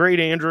make this great,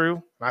 Andrew?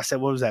 And I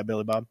said, what was that,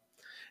 Billy Bob?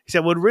 He said,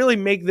 what would really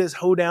make this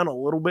hoedown a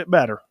little bit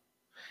better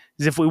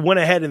is if we went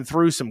ahead and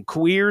threw some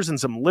queers and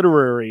some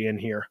literary in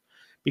here,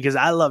 because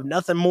I love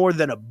nothing more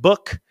than a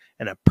book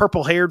and a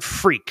purple-haired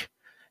freak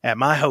at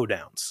my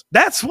hoedowns.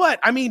 That's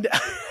what,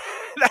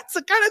 that's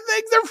the kind of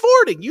things they're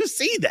forwarding. You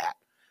see that,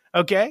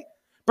 okay?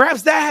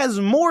 Perhaps that has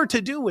more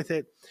to do with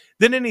it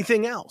than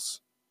anything else.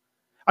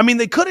 I mean,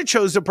 they could have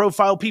chose to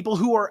profile people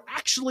who are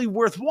actually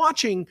worth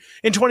watching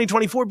in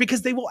 2024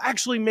 because they will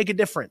actually make a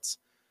difference.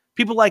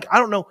 People like, I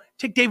don't know,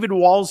 take David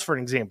Walls, for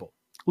an example,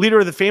 leader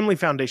of the Family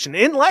Foundation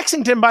in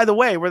Lexington, by the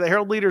way, where the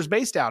Herald-Leader is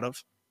based out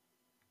of.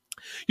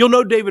 You'll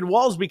know David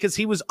Walls because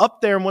he was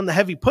up there and one of the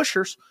heavy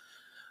pushers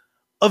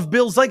of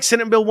bills like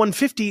Senate Bill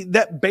 150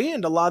 that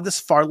banned a lot of this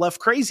far left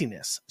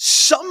craziness.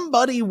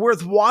 Somebody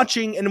worth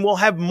watching and will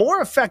have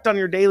more effect on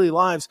your daily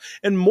lives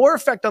and more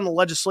effect on the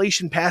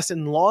legislation passed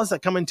and laws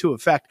that come into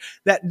effect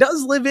that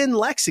does live in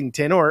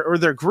Lexington or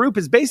their group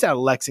is based out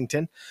of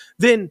Lexington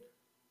than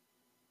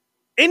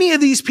any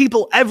of these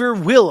people ever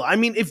will. I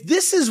mean, if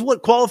this is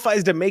what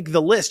qualifies to make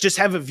the list, just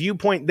have a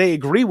viewpoint they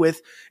agree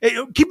with.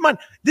 Keep in mind,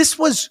 this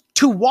was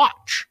to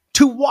watch.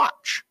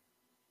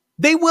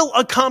 They will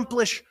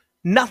accomplish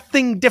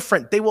nothing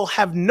different. They will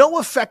have no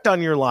effect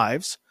on your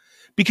lives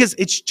because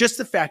it's just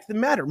the fact of the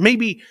matter.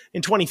 Maybe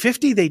in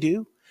 2050 they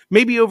do.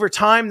 Maybe over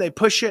time they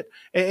push it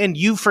and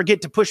you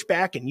forget to push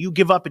back and you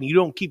give up and you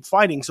don't keep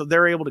fighting, so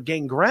they're able to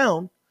gain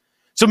ground.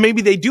 So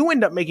maybe they do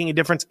end up making a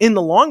difference in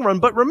the long run.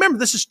 But remember,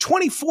 this is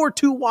 24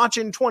 to watch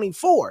in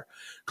 24,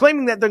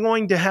 claiming that they're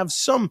going to have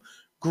some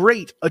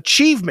great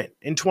achievement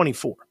in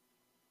 24.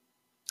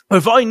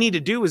 If all you need to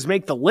do is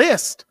make the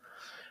list,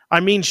 I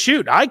mean,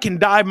 shoot, I can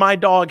dye my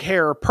dog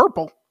hair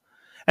purple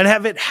and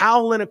have it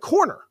howl in a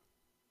corner.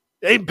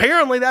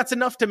 Apparently, that's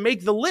enough to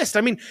make the list.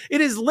 I mean, it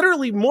is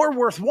literally more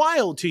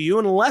worthwhile to you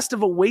and less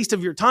of a waste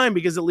of your time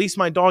because at least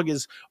my dog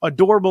is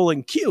adorable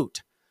and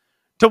cute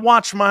to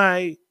watch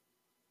my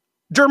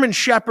German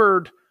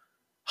Shepherd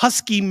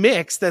Husky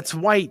mix that's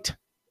white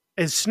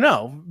as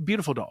snow.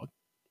 Beautiful dog.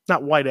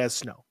 Not white as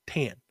snow.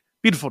 Tan.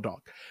 Beautiful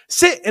dog.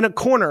 Sit in a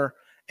corner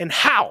and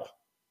howl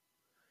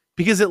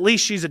because at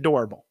least she's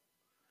adorable.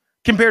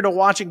 Compared to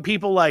watching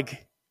people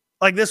like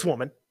this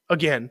woman,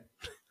 again,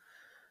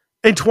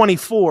 in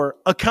 24,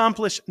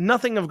 accomplish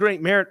nothing of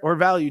great merit or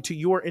value to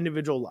your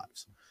individual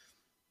lives.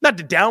 Not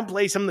to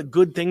downplay some of the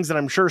good things that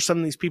I'm sure some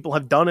of these people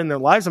have done in their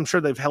lives. I'm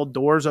sure they've held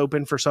doors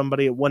open for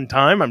somebody at one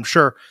time. I'm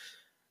sure,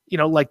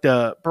 like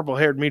the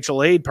purple-haired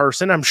mutual aid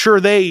person, I'm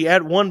sure they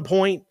at one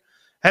point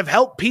have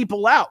helped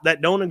people out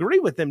that don't agree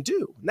with them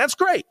too. And that's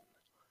great.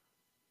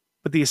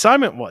 But the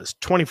assignment was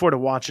 24 to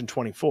watch in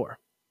 24.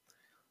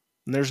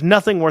 And there's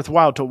nothing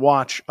worthwhile to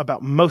watch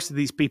about most of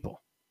these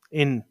people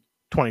in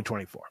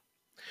 2024.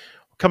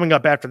 Coming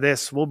up after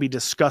this, we'll be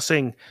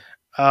discussing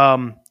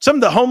some of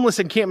the homeless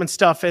encampment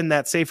stuff in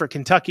that Safer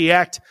Kentucky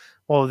Act.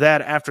 Well,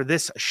 that after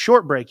this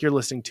short break, you're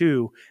listening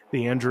to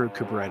the Andrew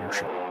Cooper Writer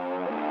Show.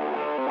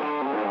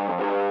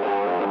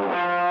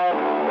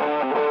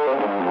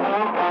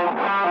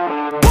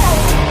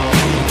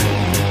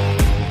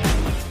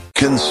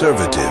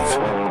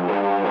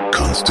 Conservative,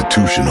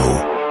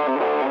 constitutional.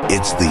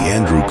 It's the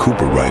Andrew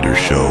Cooper Writer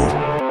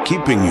Show,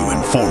 keeping you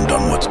informed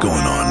on what's going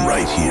on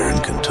right here in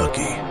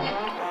Kentucky.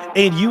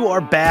 And you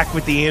are back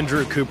with the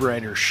Andrew Cooper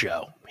Writer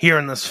Show here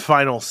in this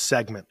final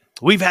segment.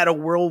 We've had a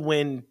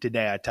whirlwind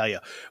today, I tell you.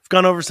 We've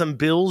gone over some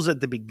bills at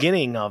the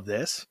beginning of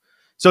this.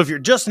 So if you're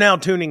just now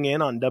tuning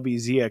in on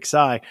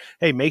WZXI,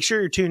 hey, make sure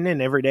you're tuning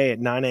in every day at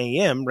 9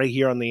 a.m. right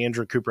here on the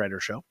Andrew Cooper Writer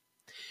Show.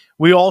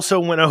 We also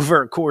went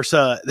over, of course,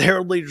 the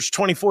Herald-Leader's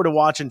 24 to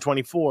watch in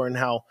 24 and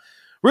how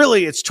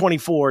really it's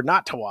 24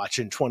 not to watch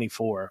in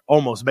 24,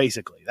 almost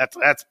basically.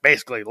 That's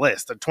basically a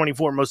list, the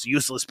 24 most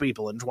useless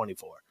people in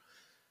 24.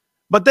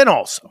 But then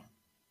also,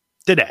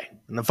 today,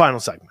 in the final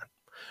segment,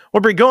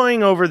 we'll be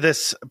going over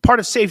this part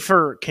of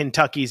Safer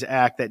Kentucky's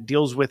Act that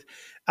deals with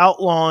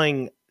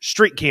outlawing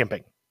street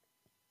camping.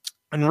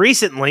 And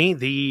recently,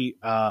 the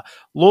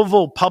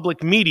Louisville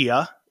Public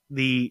Media,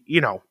 the,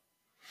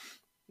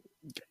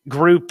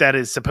 group that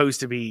is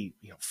supposed to be,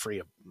 free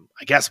of,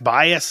 I guess,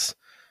 bias,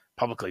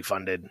 publicly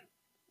funded,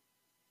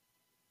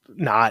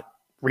 not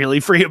really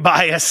free of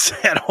bias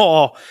at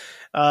all,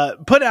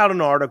 put out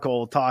an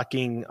article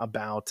talking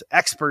about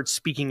experts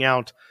speaking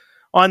out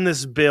on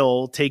this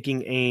bill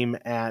taking aim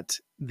at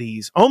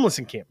these homeless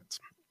encampments.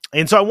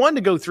 And so I wanted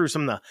to go through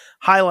some of the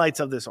highlights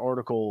of this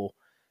article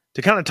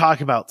to kind of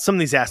talk about some of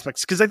these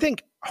aspects, because I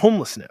think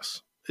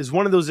homelessness is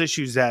one of those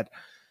issues that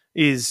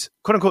is,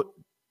 quote unquote,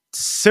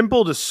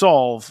 simple to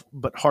solve,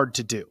 but hard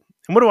to do.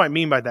 And what do I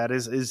mean by that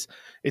is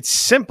it's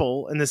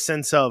simple in the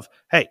sense of,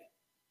 hey,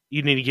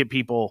 you need to get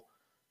people,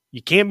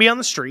 you can't be on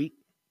the street.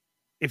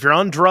 If you're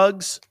on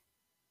drugs,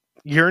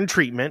 you're in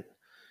treatment.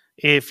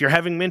 If you're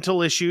having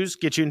mental issues,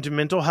 get you into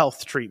mental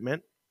health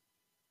treatment.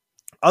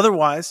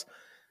 Otherwise,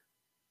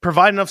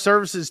 provide enough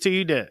services to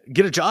you to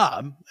get a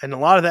job. And a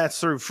lot of that's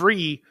through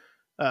free,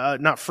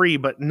 not free,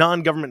 but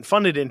non-government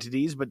funded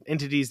entities, but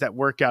entities that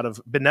work out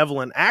of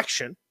benevolent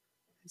action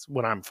is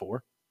what I'm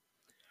for,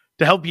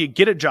 to help you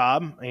get a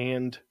job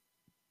and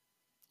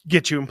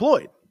get you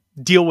employed,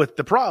 deal with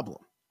the problem.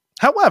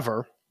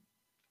 However,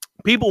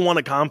 people want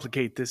to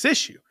complicate this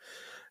issue.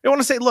 They want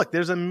to say, look,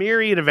 there's a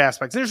myriad of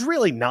aspects. There's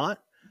really not.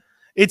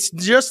 It's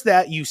just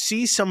that you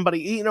see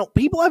somebody,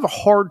 people have a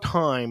hard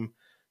time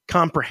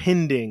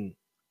comprehending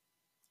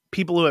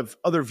people who have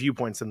other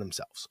viewpoints than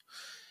themselves.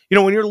 You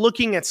know, when you're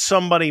looking at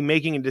somebody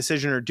making a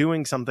decision or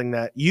doing something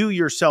that you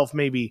yourself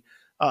maybe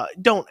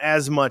don't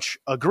as much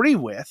agree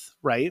with,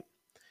 right?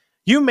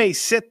 You may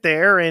sit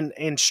there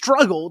and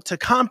struggle to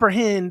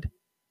comprehend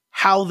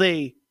how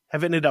they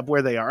have ended up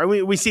where they are. I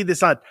mean, we see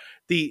this on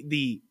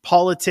the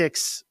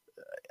politics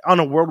on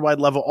a worldwide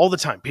level all the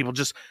time. People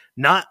just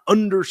not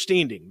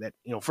understanding that,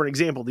 you know, for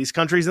example, these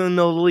countries in the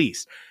Middle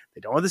East,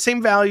 they don't have the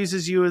same values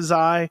as you as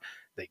I.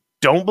 They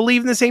don't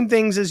believe in the same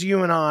things as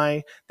you and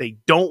I. They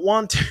don't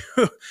want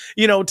to,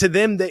 you know, to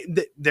them,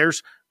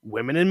 there's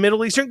women in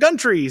Middle Eastern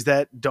countries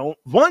that don't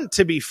want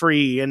to be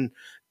free, and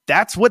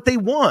that's what they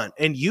want.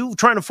 And you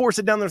trying to force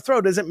it down their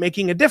throat isn't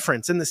making a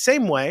difference. In the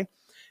same way,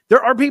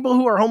 there are people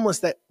who are homeless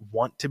that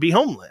want to be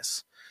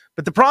homeless.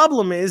 But the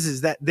problem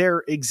is that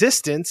their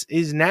existence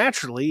is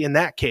naturally, in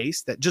that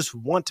case, that just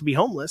want to be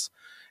homeless,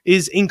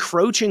 is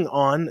encroaching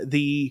on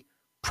the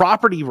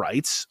property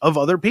rights of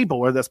other people,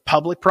 whether that's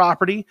public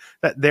property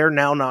that they're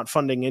now not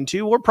funding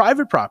into, or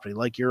private property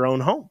like your own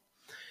home.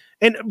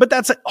 But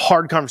that's a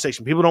hard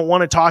conversation. People don't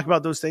want to talk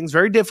about those things.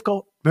 Very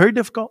difficult, very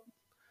difficult.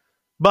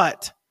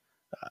 But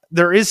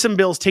there is some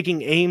bills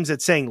taking aims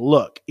at saying,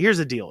 look, here's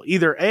the deal.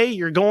 Either A,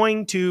 you're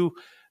going to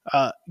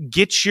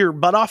get your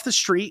butt off the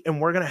street and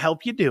we're going to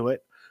help you do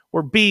it,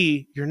 or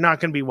B, you're not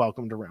going to be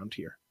welcomed around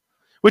here,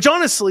 which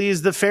honestly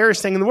is the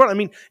fairest thing in the world. I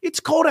mean,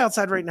 it's cold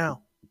outside right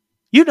now.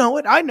 You know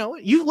it. I know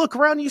it. You look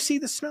around, you see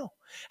the snow.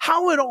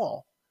 How at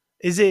all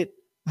is it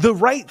the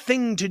right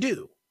thing to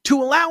do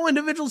to allow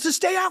individuals to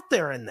stay out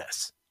there in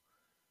this?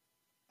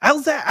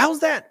 How's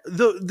that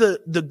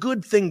the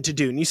good thing to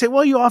do? And you say,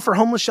 well, you offer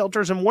homeless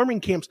shelters and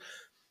warming camps.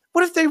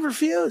 What if they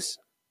refuse?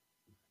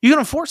 You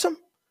going to force them?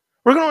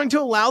 We're going to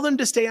allow them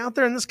to stay out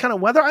there in this kind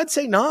of weather? I'd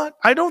say not.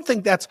 I don't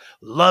think that's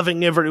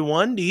loving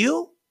everyone. Do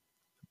you?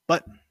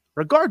 But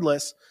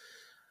regardless,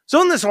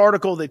 so in this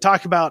article, they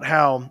talk about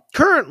how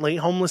currently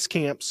homeless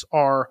camps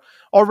are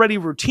already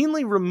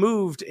routinely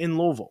removed in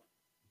Louisville.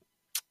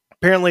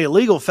 Apparently, a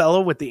legal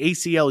fellow with the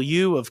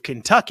ACLU of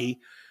Kentucky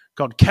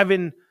called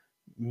Kevin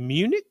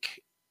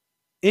Munich,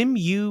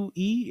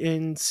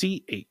 Muench,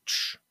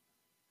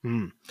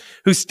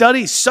 who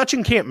studies such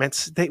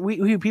encampments.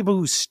 We have people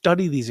who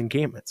study these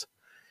encampments.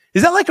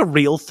 Is that like a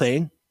real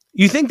thing?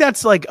 You think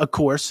that's like a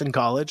course in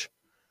college?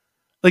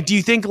 Like, do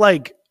you think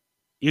like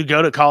you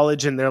go to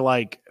college and they're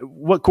like,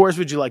 what course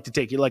would you like to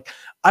take? You're like,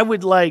 I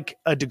would like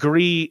a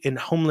degree in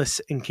homeless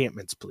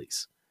encampments,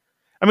 please.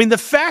 I mean, the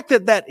fact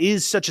that that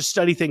is such a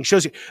study thing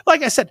shows you,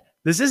 like I said,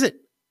 this isn't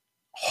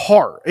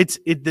hard.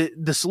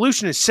 The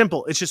solution is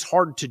simple. It's just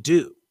hard to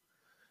do.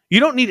 You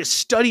don't need to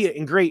study it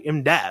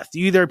in depth.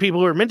 You either are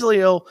people who are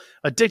mentally ill,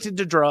 addicted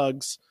to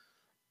drugs,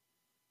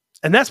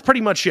 and that's pretty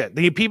much it.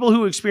 The people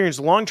who experience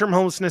long-term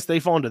homelessness, they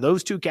fall into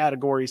those two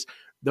categories.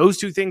 Those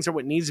two things are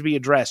what needs to be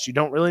addressed. You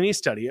don't really need to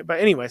study it.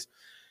 But anyways,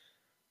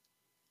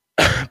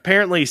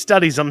 apparently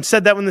studies them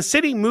said that when the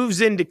city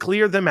moves in to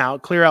clear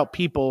out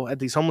people at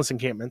these homeless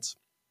encampments,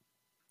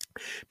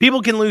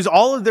 people can lose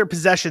all of their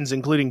possessions,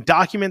 including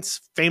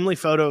documents, family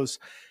photos,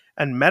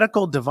 and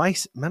medical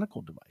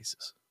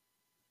devices.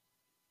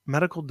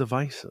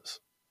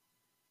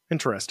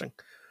 Interesting.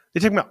 They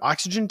talking about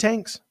oxygen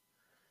tanks?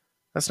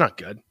 That's not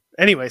good.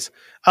 Anyways,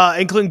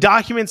 including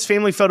documents,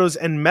 family photos,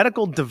 and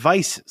medical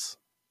devices.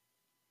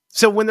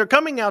 So when they're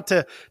coming out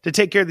to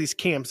take care of these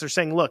camps, they're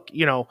saying, look,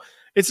 you know,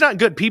 it's not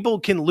good. People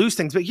can lose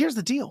things, but here's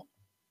the deal.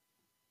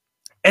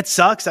 It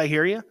sucks. I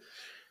hear you.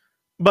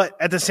 But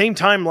at the same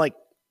time, like,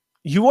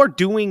 you're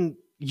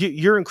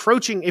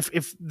encroaching.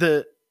 If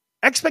the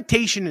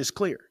expectation is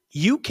clear,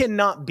 you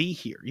cannot be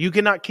here. You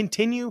cannot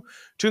continue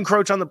to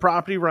encroach on the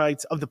property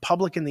rights of the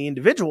public and the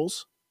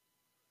individuals.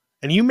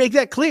 And you make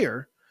that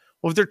clear.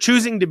 Well, if they're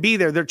choosing to be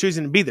there, they're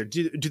choosing to be there.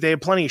 Do they have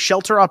plenty of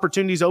shelter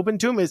opportunities open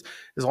to them? As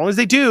long as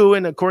they do,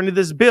 and according to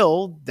this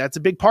bill, that's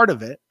a big part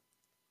of it.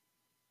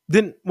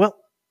 Then, well,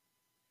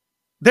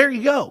 there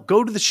you go.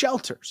 Go to the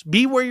shelters.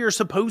 Be where you're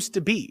supposed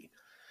to be.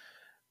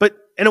 But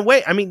in a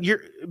way, I mean,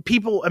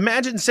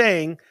 imagine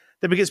saying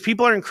that because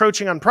people are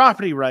encroaching on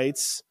property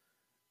rights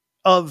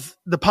of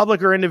the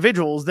public or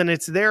individuals, then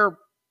it's their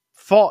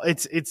fault.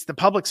 It's the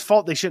public's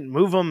fault. They shouldn't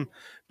move them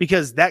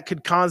because that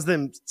could cause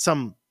them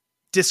some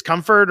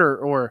discomfort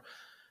or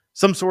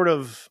some sort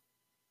of,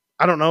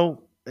 I don't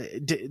know,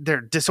 they're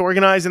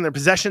disorganized in their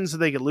possessions so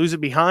they could lose it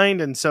behind.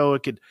 And so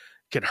it could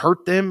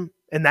hurt them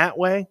in that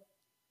way.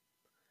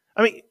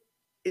 I mean,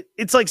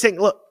 it's like saying,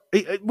 look,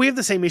 we have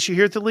the same issue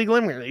here at the legal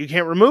immigrant. You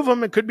can't remove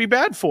them. It could be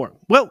bad for them.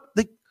 Well,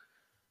 they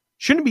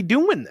shouldn't be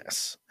doing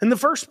this in the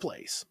first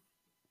place,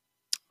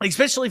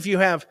 especially if you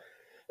have,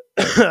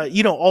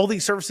 all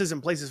these services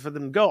and places for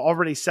them to go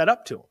already set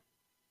up to them.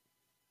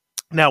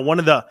 Now, one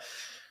of the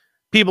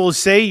people who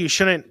say you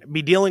shouldn't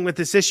be dealing with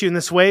this issue in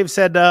this way have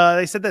said,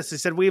 they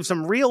said, we have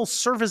some real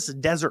service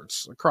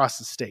deserts across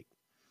the state.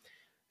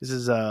 This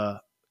is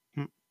a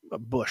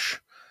Bush.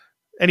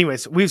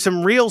 Anyways, we have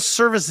some real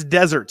service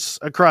deserts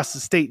across the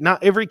state.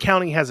 Not every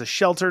county has a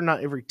shelter.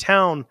 Not every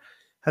town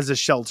has a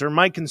shelter.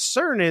 My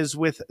concern is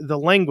with the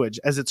language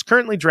as it's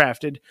currently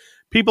drafted.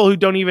 People who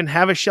don't even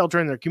have a shelter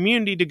in their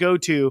community to go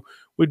to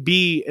would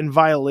be in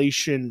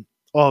violation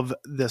of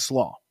this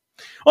law.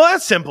 Well,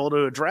 that's simple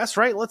to address,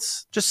 right?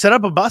 Let's just set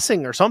up a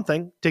busing or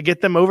something to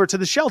get them over to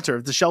the shelter.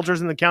 If the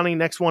shelter's in the county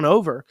next one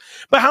over.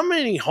 But how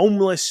many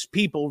homeless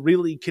people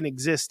really can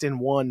exist in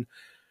one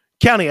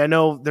county? I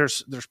know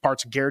there's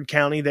parts of Garrett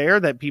County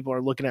there that people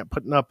are looking at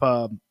putting up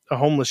a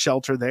homeless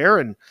shelter there.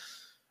 And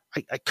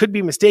I could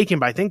be mistaken,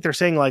 but I think they're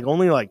saying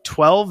only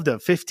 12 to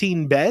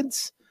 15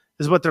 beds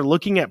is what they're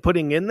looking at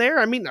putting in there.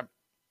 I mean,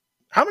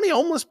 how many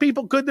homeless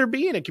people could there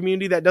be in a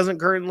community that doesn't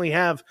currently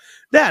have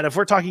that? If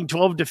we're talking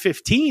 12 to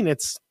 15,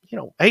 it's,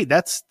 hey,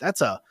 that's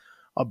a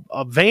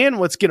van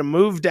what's getting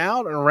moved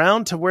out and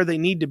around to where they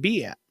need to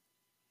be at.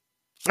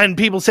 And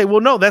people say, well,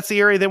 no, that's the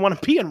area they want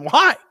to be in.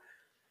 Why?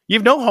 You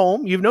have no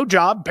home. You have no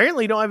job.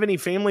 Apparently you don't have any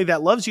family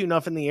that loves you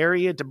enough in the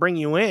area to bring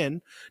you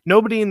in.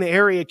 Nobody in the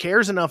area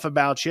cares enough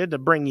about you to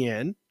bring you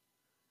in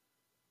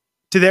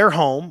to their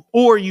home,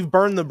 or you've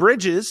burned the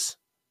bridges,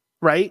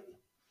 right?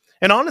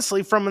 And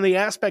honestly, from the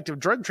aspect of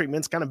drug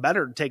treatment, it's kind of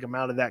better to take them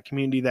out of that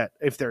community that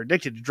if they're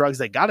addicted to drugs,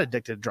 they got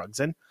addicted to drugs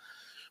in.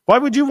 Why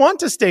would you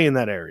want to stay in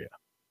that area?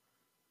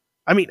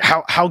 I mean,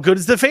 how good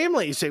is the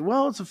family? You say,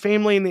 well, it's a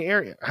family in the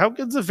area. How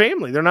good's the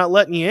family? They're not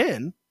letting you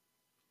in.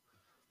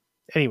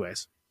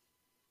 Anyways,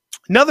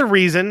 another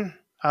reason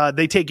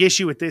they take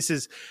issue with this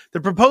is the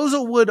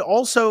proposal would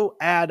also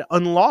add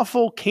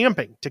unlawful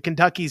camping to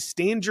Kentucky's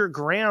stand your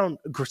ground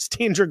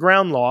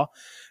law,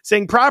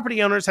 saying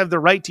property owners have the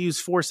right to use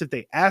force if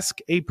they ask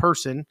a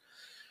person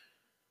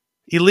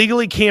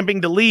illegally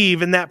camping to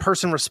leave and that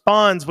person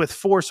responds with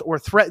force or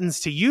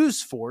threatens to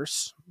use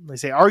force. They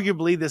say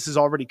arguably this is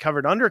already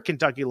covered under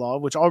Kentucky law,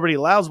 which already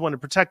allows one to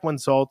protect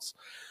oneself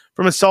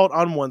from assault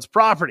on one's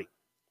property.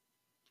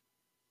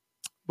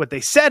 What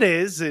they said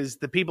is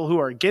the people who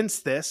are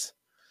against this,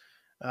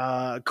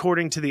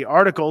 according to the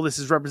article, this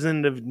is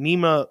Representative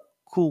Nima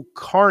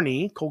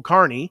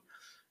Kulkarni,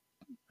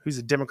 who's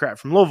a Democrat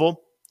from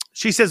Louisville.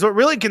 She says, what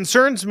really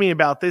concerns me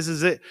about this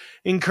is it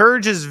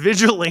encourages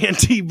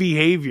vigilante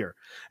behavior.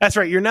 That's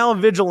right. You're now a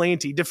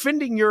vigilante.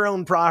 Defending your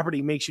own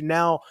property makes you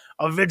now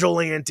a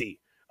vigilante,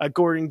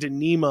 according to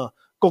Nima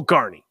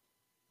Kulkarni.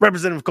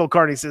 Representative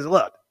Kulkarni says,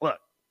 look.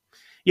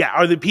 Yeah,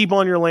 are the people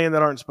on your land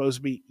that aren't supposed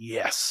to be?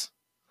 Yes.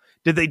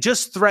 Did they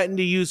just threaten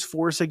to use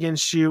force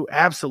against you?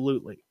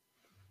 Absolutely.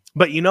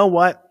 But you know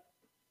what?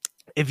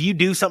 If you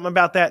do something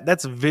about that,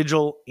 that's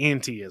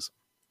vigilantism.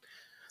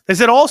 They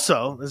said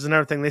also, this is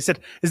another thing they said,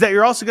 is that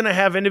you're also going to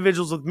have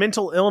individuals with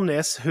mental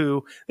illness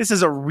who, this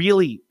is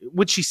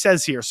what she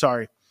says here,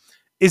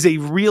 is a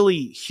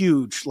really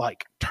huge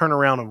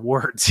turnaround of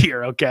words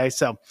here, okay?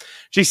 So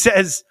she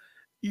says,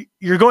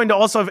 you're going to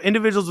also have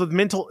individuals with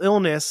mental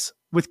illness,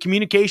 with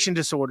communication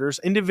disorders,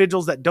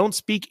 individuals that don't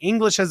speak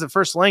English as a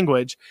first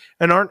language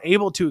and aren't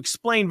able to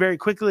explain very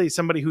quickly to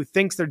somebody who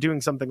thinks they're doing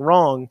something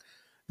wrong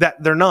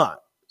that they're not.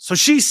 So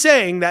she's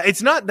saying that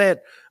it's not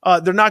that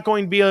they're not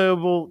going to be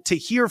able to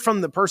hear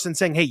from the person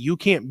saying, hey, you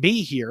can't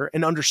be here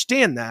and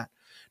understand that.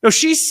 No,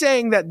 she's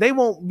saying that they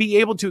won't be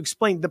able to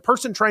explain the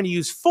person trying to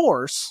use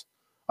force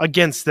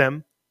against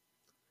them.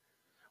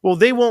 Well,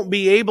 they won't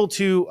be able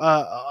to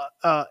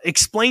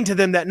explain to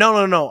them that,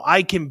 no,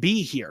 I can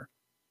be here.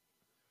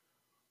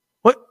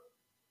 What?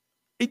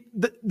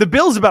 The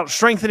bill's about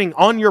strengthening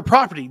on your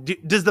property.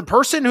 Does the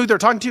person who they're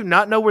talking to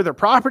not know where their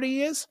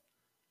property is?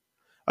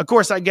 Of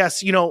course, I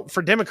guess,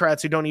 for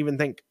Democrats who don't even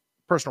think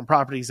personal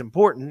property is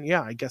important,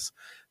 yeah, I guess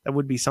that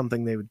would be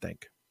something they would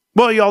think.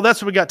 Well, y'all,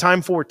 that's what we got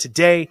time for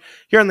today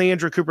here on the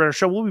Andrew Cooper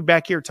Show. We'll be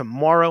back here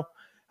tomorrow.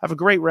 Have a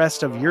great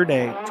rest of your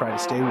day. Try to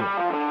stay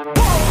warm.